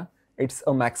 Yeah, it's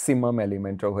a maximum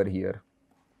element over here.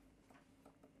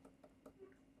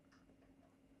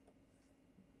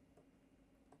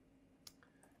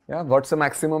 Yeah, what's a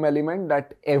maximum element?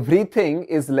 That everything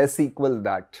is less equal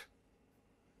that.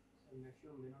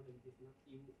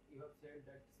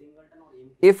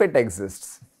 If it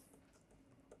exists.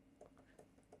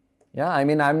 Yeah, I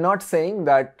mean, I'm not saying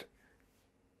that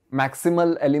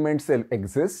maximal elements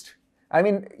exist. I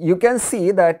mean, you can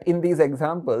see that in these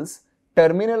examples,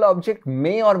 terminal object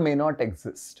may or may not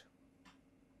exist.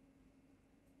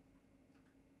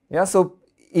 Yeah, so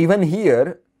even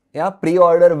here, yeah,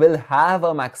 preorder will have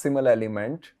a maximal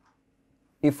element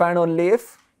if and only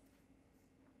if,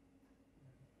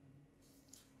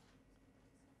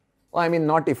 I mean,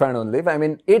 not if and only if, I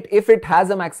mean, if it has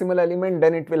a maximal element,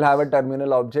 then it will have a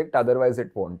terminal object, otherwise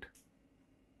it won't.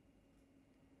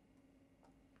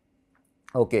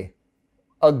 Okay.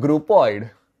 A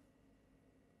groupoid.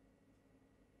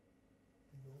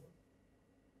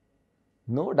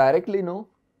 No, directly no.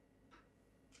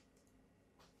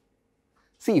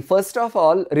 See, first of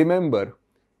all, remember,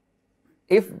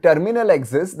 if terminal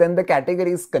exists, then the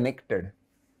category is connected.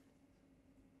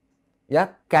 Yeah,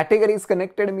 category is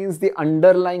connected means the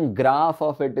underlying graph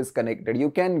of it is connected. You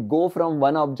can go from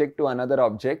one object to another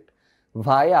object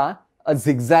via a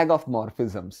zigzag of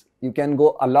morphisms. You can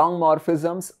go along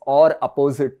morphisms or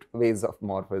opposite ways of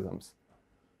morphisms.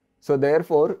 So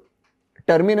therefore,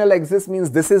 terminal exists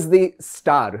means this is the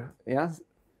star. Yeah,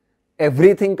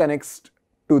 everything connects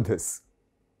to this.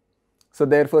 So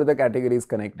therefore, the category is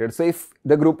connected. So if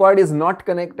the groupoid is not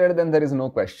connected, then there is no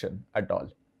question at all.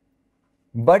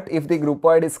 But if the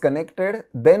groupoid is connected,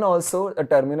 then also a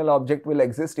terminal object will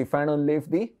exist if and only if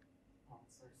the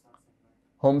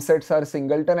home sets are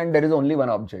singleton and there is only one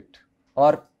object.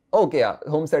 Or, okay, yeah,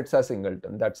 home sets are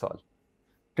singleton, that's all.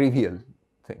 Trivial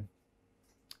thing.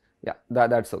 Yeah,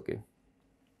 that's okay.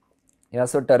 Yeah,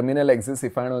 so terminal exists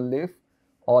if and only if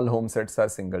all home sets are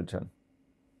singleton.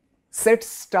 Set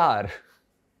star.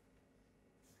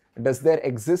 Does there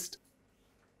exist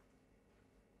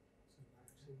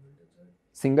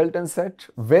singleton set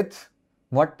with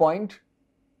what point?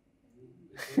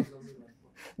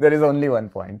 There is only one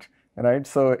point, right?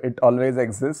 So it always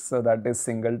exists. So that is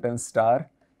singleton star,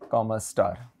 comma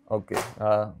star. Okay.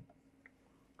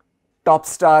 Top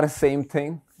star, same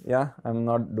thing. Yeah, I'm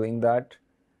not doing that.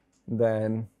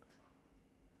 Then,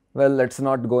 well, let's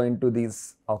not go into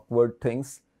these awkward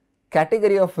things.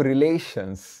 Category of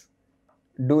relations.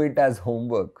 Do it as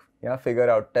homework. Yeah, figure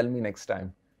out, tell me next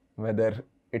time whether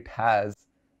it has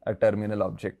a terminal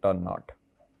object or not.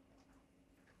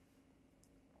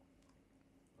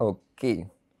 Okay.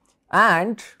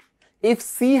 And if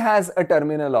C has a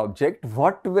terminal object,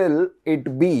 what will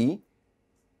it be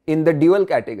in the dual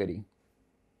category?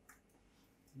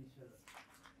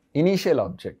 Initial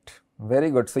object.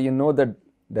 Very good. So you know the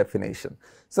definition.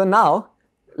 So now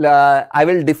I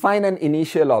will define an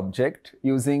initial object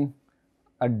using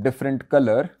a different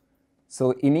color.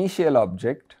 So initial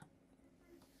object,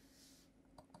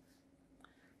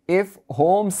 if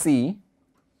home C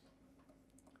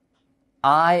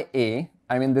IA,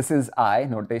 I mean this is I,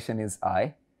 notation is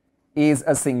I, is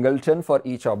a singleton for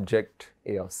each object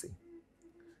A of C.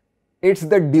 It's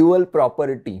the dual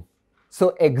property.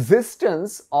 So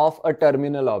existence of a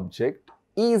terminal object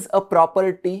is a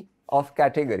property of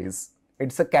categories.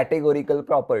 It's a categorical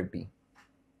property.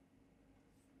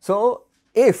 So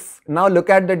if, now look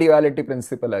at the duality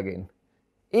principle again.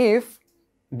 If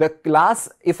a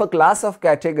class of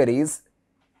categories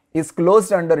is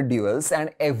closed under duals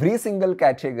and every single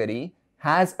category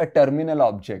has a terminal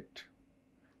object,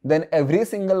 then every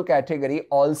single category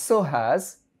also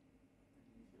has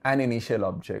an initial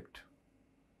object.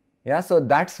 Yeah, so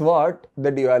that's what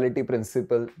the duality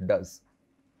principle does.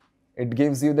 It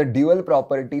gives you the dual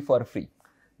property for free.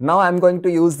 Now I'm going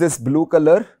to use this blue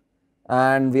color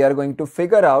and we are going to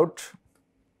figure out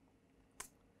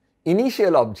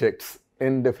initial objects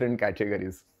in different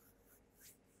categories.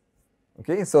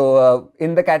 Okay, so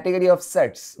in the category of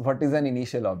sets, what is an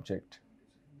initial object?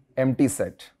 Empty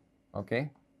set.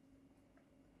 Okay.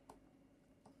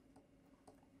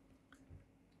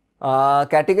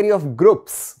 Category of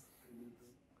groups,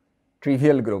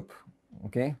 trivial group.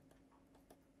 Okay.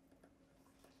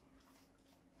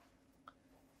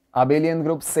 Abelian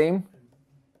group, same.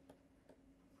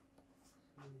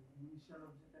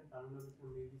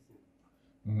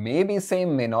 May be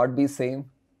same, may not be same.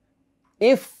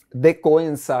 If they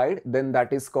coincide, then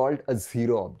that is called a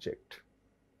zero object.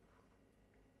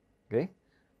 Okay,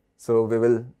 so we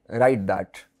will write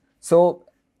that. So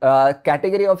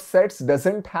category of sets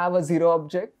doesn't have a zero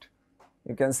object.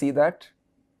 You can see that.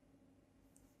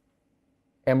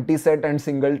 Empty set and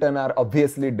singleton are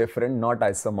obviously different, not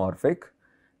isomorphic.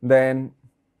 Then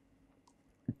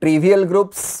trivial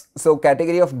groups, so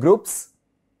category of groups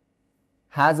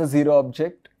has a zero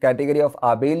object. Category of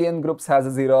abelian groups has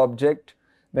a zero object.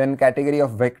 Then category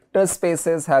of vector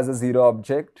spaces has a zero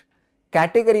object.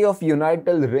 Category of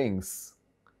unital rings,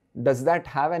 does that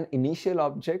have an initial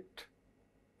object?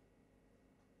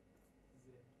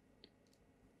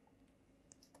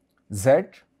 Z.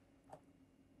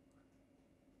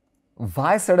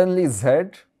 Why suddenly Z?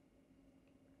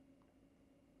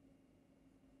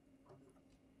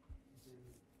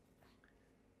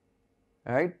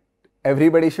 Right?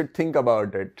 Everybody should think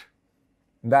about it.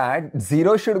 That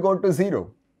 0 should go to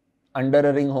 0 under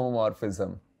a ring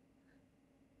homomorphism.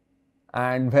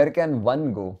 And where can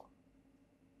 1 go?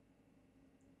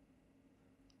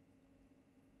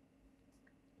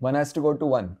 1 has to go to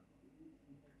 1.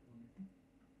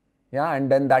 Yeah,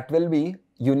 and then that will be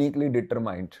uniquely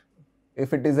determined.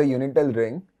 If it is a unital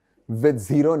ring with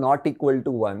 0 not equal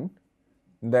to 1,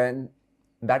 then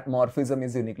that morphism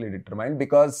is uniquely determined,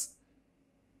 because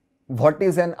what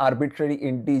is an arbitrary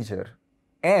integer?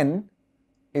 N,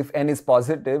 if n is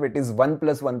positive, it is 1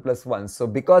 plus 1 plus 1. So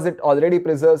because it already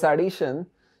preserves addition,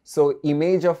 so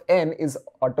image of n is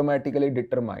automatically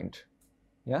determined.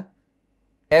 Yeah,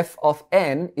 f of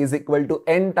n is equal to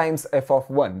n times f of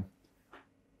 1.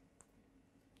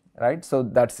 Right, so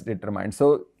that's determined.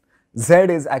 So Z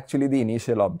is actually the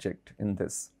initial object in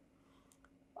this.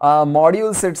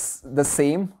 Modules, it's the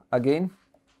same again.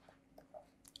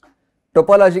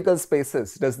 Topological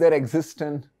spaces, does there exist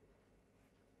an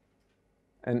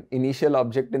initial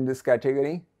object in this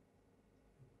category?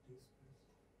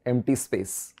 Empty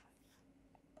space.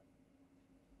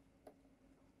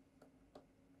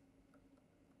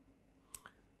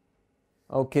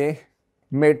 Okay,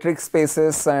 matrix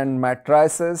spaces and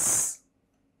matrices.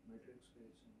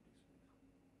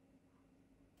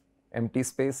 Empty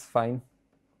space, fine.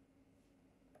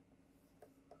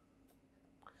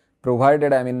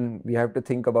 Provided, I mean, we have to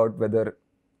think about whether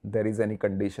there is any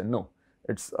condition. No,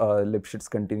 it's Lipschitz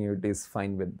continuity is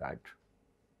fine with that.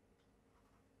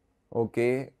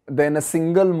 Okay, then a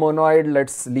single monoid,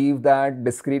 let's leave that.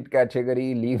 Discrete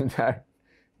category, leave that.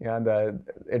 Yeah,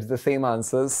 it's the same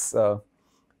answers.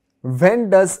 When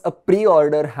does a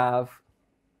pre-order have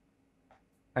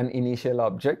an initial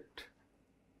object?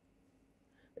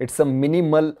 It's a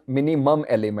minimum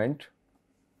element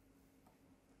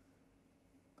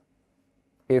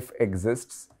if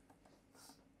exists,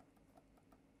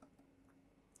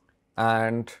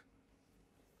 and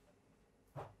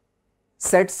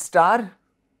set star,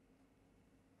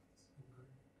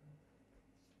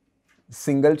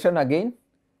 singleton again.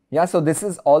 Yeah, so this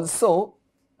is also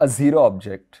a 0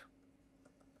 object.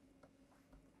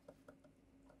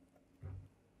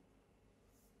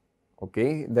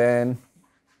 Okay, then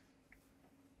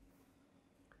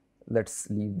let's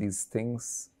leave these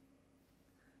things.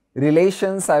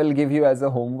 Relations I will give you as a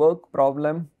homework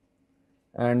problem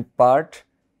and part,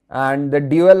 and the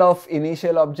dual of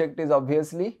initial object is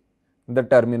obviously the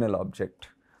terminal object.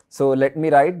 So let me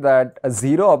write that a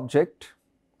 0 object,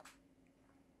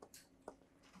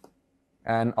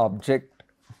 an object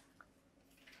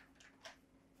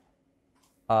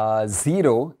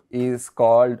 0 is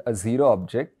called a 0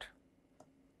 object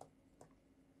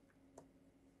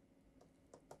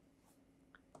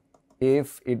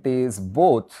if it is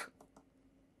both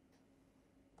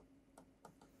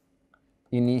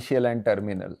initial and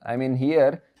terminal. I mean,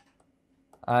 here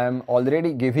I am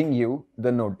already giving you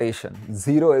the notation.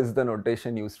 0 is the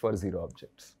notation used for 0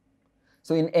 objects.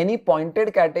 So in any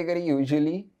pointed category,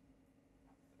 usually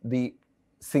the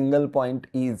single point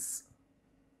is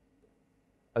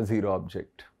a 0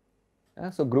 object. Yeah,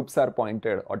 so groups are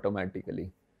pointed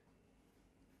automatically.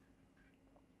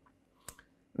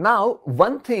 Now,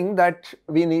 one thing that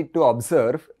we need to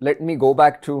observe, let me go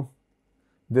back to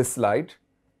this slide.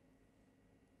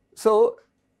 So,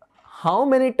 how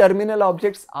many terminal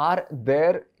objects are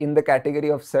there in the category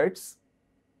of sets?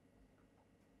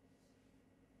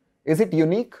 Is it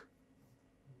unique?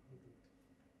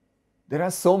 There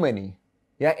are so many.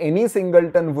 Yeah, any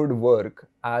singleton would work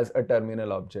as a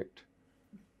terminal object.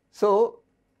 So,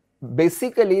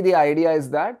 basically the idea is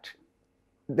that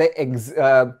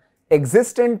the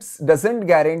existence doesn't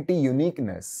guarantee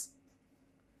uniqueness,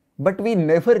 but we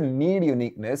never need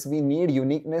uniqueness. We need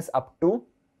uniqueness up to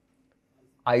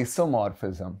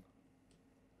isomorphism.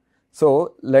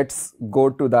 So let's go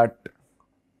to that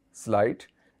slide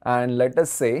and let us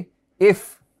say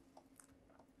if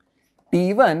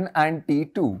T1 and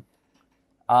T2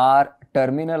 are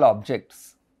terminal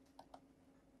objects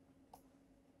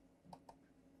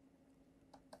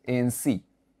in C,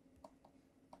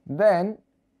 then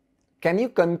can you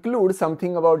conclude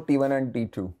something about T1 and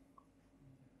T2?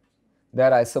 They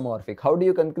are isomorphic. How do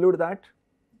you conclude that?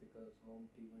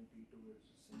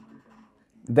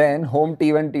 Then home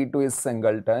T1 T2 is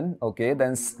singleton. Okay,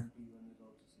 then C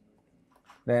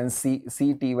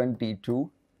T1 T2,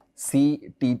 C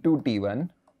T2 T1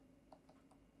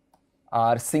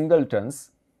 are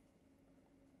singletons.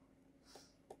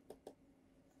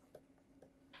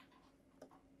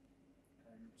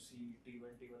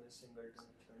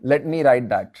 Let me write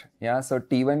that. Yeah, so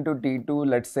T1 to T2,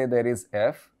 let's say there is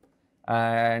F,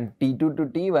 and T2 to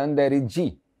T1 there is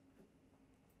G.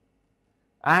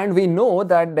 And we know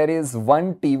that there is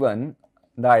one T1,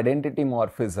 the identity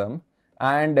morphism,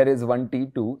 and there is one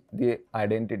T2, the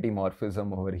identity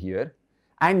morphism over here.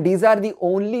 And these are the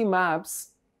only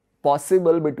maps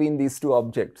possible between these two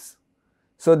objects.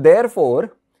 So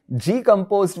therefore, G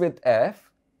composed with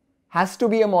F has to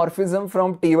be a morphism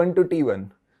from T1 to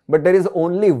T1, but there is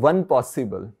only one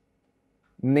possible,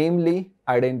 namely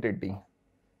identity.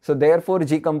 So therefore,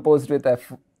 G composed with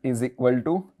F is equal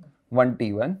to 1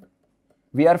 T1.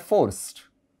 We are forced.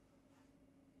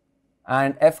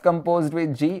 And F composed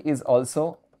with G is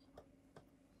also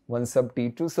 1 sub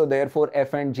T2. So therefore,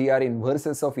 F and G are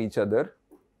inverses of each other,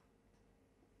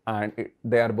 and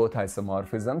they are both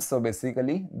isomorphisms. So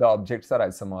basically, the objects are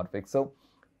isomorphic. So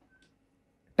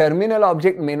terminal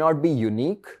object may not be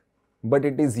unique, but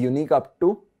it is unique up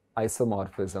to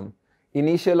isomorphism.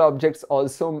 Initial objects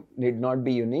also need not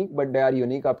be unique, but they are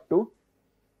unique up to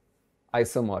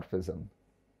isomorphism.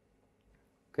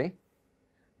 Okay.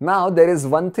 Now there is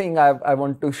one thing I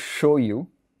want to show you.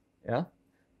 Yeah.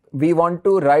 We want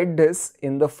to write this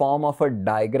in the form of a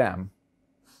diagram.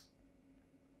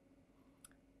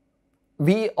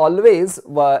 We always,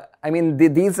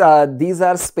 these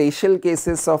are special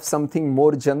cases of something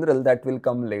more general that will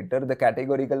come later. The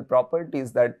categorical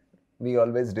properties that we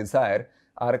always desire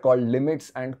are called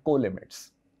limits and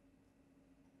co-limits.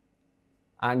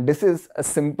 And this is a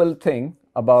simple thing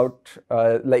about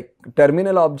like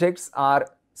terminal objects are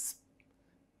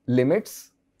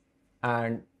limits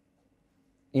and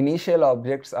initial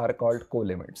objects are called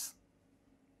co-limits.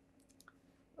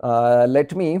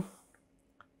 Let me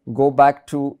go back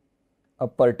to a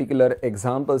particular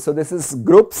example. So this is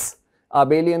groups,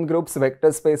 abelian groups,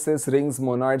 vector spaces, rings,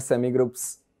 monoids,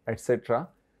 semigroups, etc.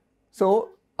 So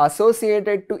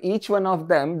associated to each one of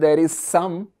them, there is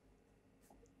some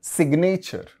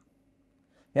signature.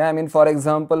 Yeah, I mean, for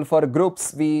example, for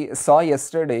groups, we saw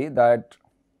yesterday that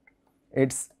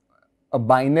it's a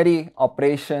binary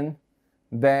operation,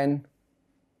 then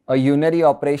a unary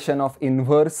operation of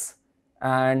inverse,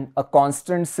 and a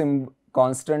constant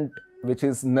which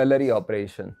is nullary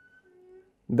operation.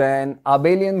 Then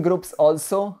abelian groups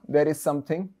also, there is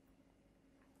something,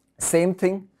 same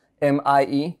thing,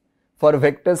 MIE. For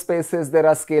vector spaces, there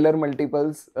are scalar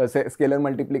multiples, scalar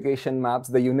multiplication maps,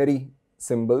 the unary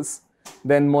symbols.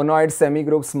 Then monoid,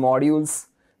 semigroups, modules.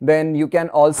 Then you can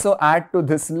also add to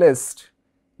this list,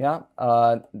 yeah,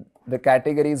 the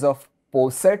categories of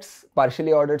posets,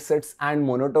 partially ordered sets, and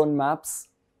monotone maps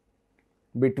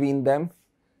between them.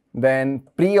 Then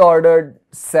pre-ordered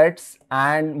sets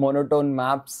and monotone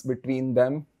maps between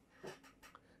them.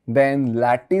 Then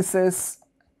lattices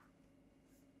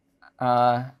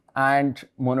and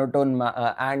monotone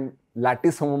and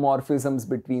lattice homomorphisms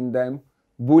between them,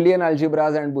 Boolean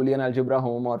algebras and Boolean algebra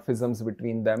homomorphisms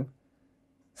between them.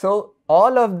 So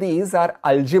all of these are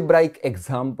algebraic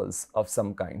examples of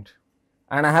some kind,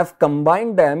 and I have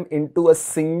combined them into a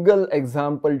single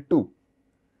example too,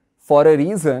 for a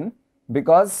reason,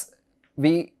 because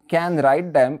we can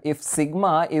write them, if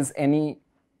sigma is any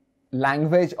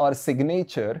language or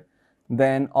signature,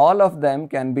 then all of them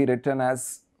can be written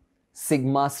as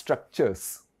sigma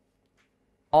structures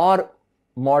or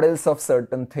models of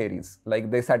certain theories, like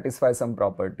they satisfy some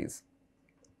properties.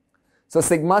 So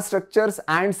sigma structures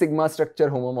and sigma structure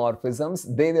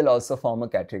homomorphisms, they will also form a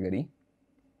category.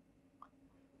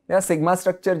 Yeah, sigma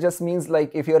structure just means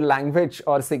like if your language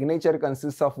or signature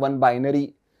consists of one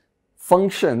binary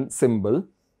function symbol,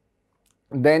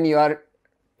 then you are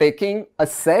taking a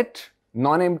set,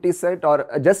 non-empty set, or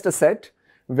just a set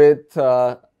with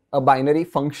a binary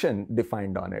function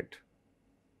defined on it.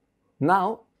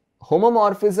 Now,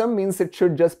 homomorphism means it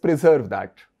should just preserve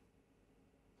that.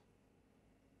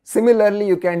 Similarly,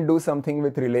 you can do something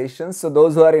with relations. So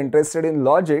those who are interested in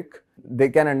logic, they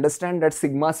can understand that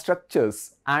sigma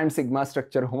structures and sigma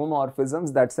structure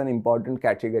homomorphisms, that's an important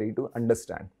category to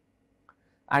understand.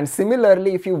 And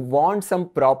similarly, if you want some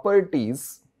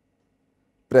properties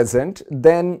present,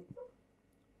 then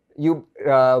you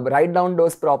write down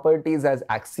those properties as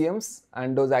axioms,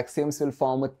 and those axioms will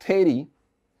form a theory,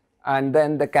 and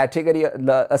then the category, a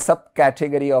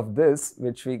subcategory of this,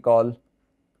 which we call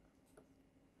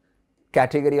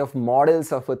category of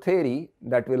models of a theory,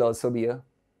 that will also be a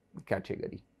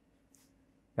category.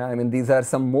 I mean, these are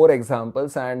some more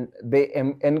examples, and they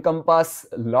encompass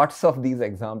lots of these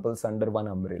examples under one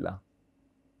umbrella.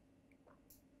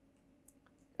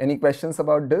 Any questions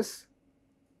about this?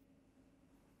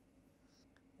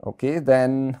 Okay,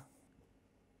 then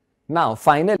now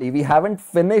finally, we haven't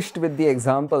finished with the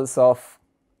examples of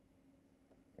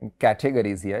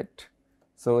categories yet.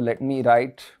 So let me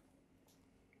write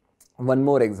one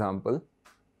more example,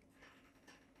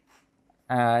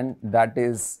 and that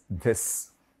is this.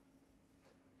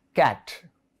 Cat.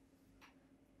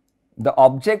 The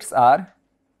objects are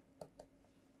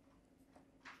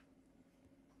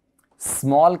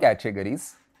small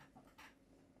categories.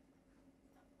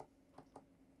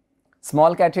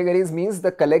 Small categories means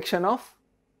the collection of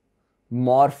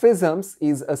morphisms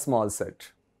is a small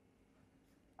set,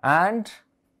 and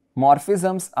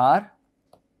morphisms are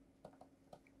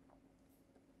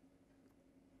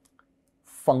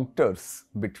functors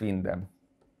between them.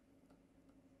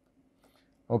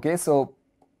 Okay, so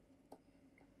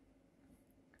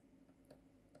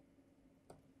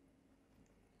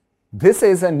this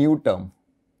is a new term,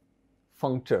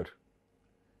 functor.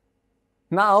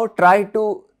 Now try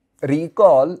to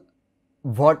recall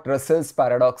what Russell's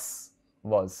paradox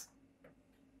was.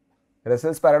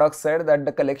 Russell's paradox said that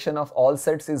the collection of all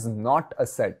sets is not a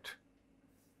set.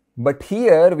 But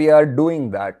here we are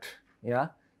doing that. Yeah,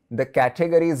 the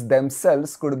categories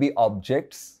themselves could be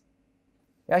objects.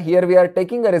 Yeah, here we are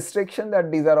taking a restriction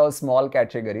that these are all small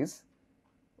categories,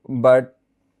 but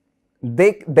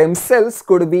they themselves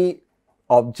could be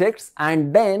objects,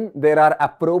 and then there are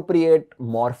appropriate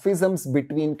morphisms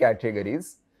between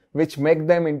categories which make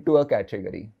them into a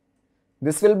category.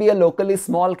 This will be a locally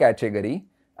small category,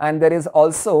 and there is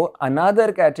also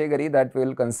another category that we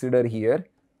will consider here,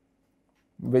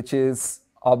 which is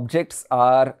objects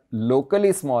are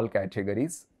locally small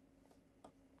categories.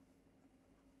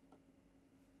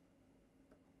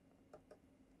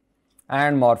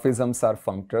 And morphisms are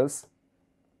functors.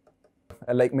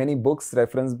 Like many books,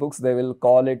 reference books, they will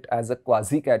call it as a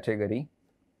quasi-category,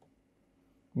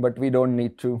 but we don't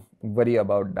need to worry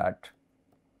about that.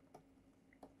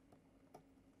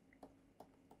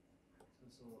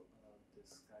 So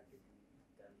this category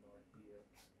cannot be a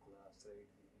class, right?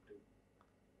 We need to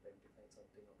identify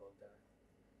something about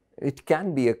that. It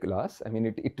can be a class. I mean,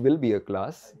 it will be a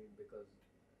class. I mean, because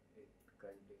it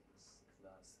contains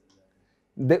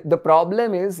classes. The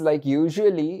problem is, like,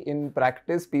 usually in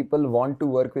practice people want to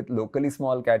work with locally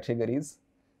small categories,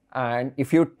 and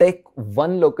if you take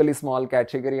one locally small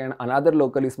category and another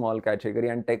locally small category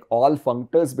and take all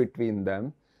functors between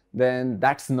them, then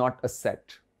that's not a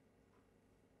set.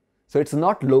 So it's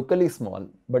not locally small,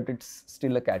 but it's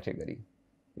still a category.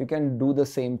 You can do the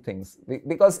same things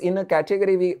because in a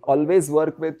category we always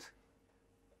work with.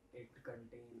 It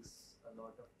contains a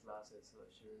lot of classes, so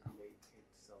should make it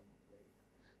some, like.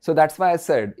 So that's why I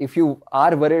said, if you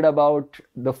are worried about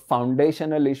the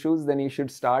foundational issues, then you should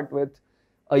start with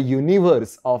a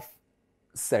universe of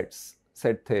sets,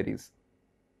 set theories.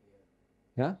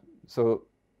 Yeah. So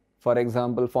for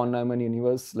example, von Neumann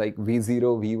universe like V0,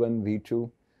 V1, V2,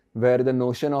 where the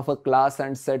notion of a class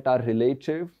and set are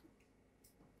relative,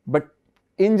 but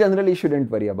in general you shouldn't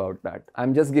worry about that.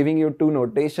 I'm just giving you two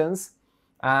notations,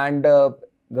 and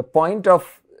the point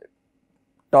of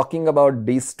talking about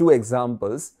these two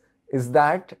examples is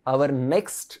that our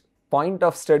next point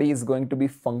of study is going to be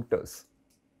functors.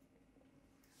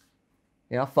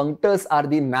 Yeah, functors are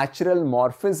the natural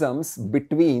morphisms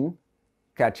between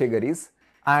categories,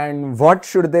 and what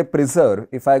should they preserve?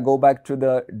 If I go back to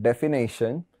the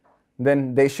definition,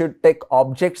 then they should take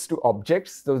objects to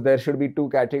objects. So there should be two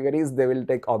categories. They will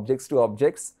take objects to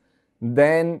objects.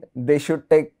 Then they should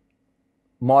take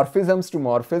morphisms to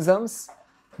morphisms.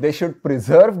 They should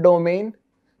preserve domain.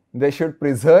 They should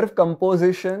preserve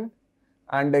composition,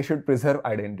 and they should preserve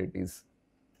identities.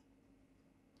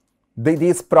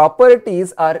 These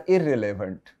properties are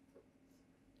irrelevant.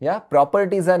 Yeah,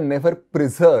 properties are never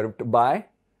preserved by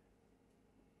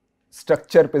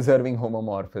structure preserving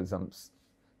homomorphisms.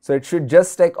 So it should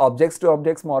just take objects to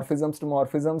objects, morphisms to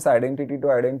morphisms, identity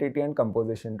to identity, and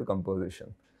composition to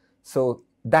composition. So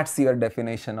that's your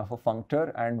definition of a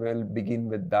functor, and we'll begin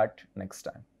with that next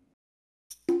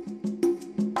time.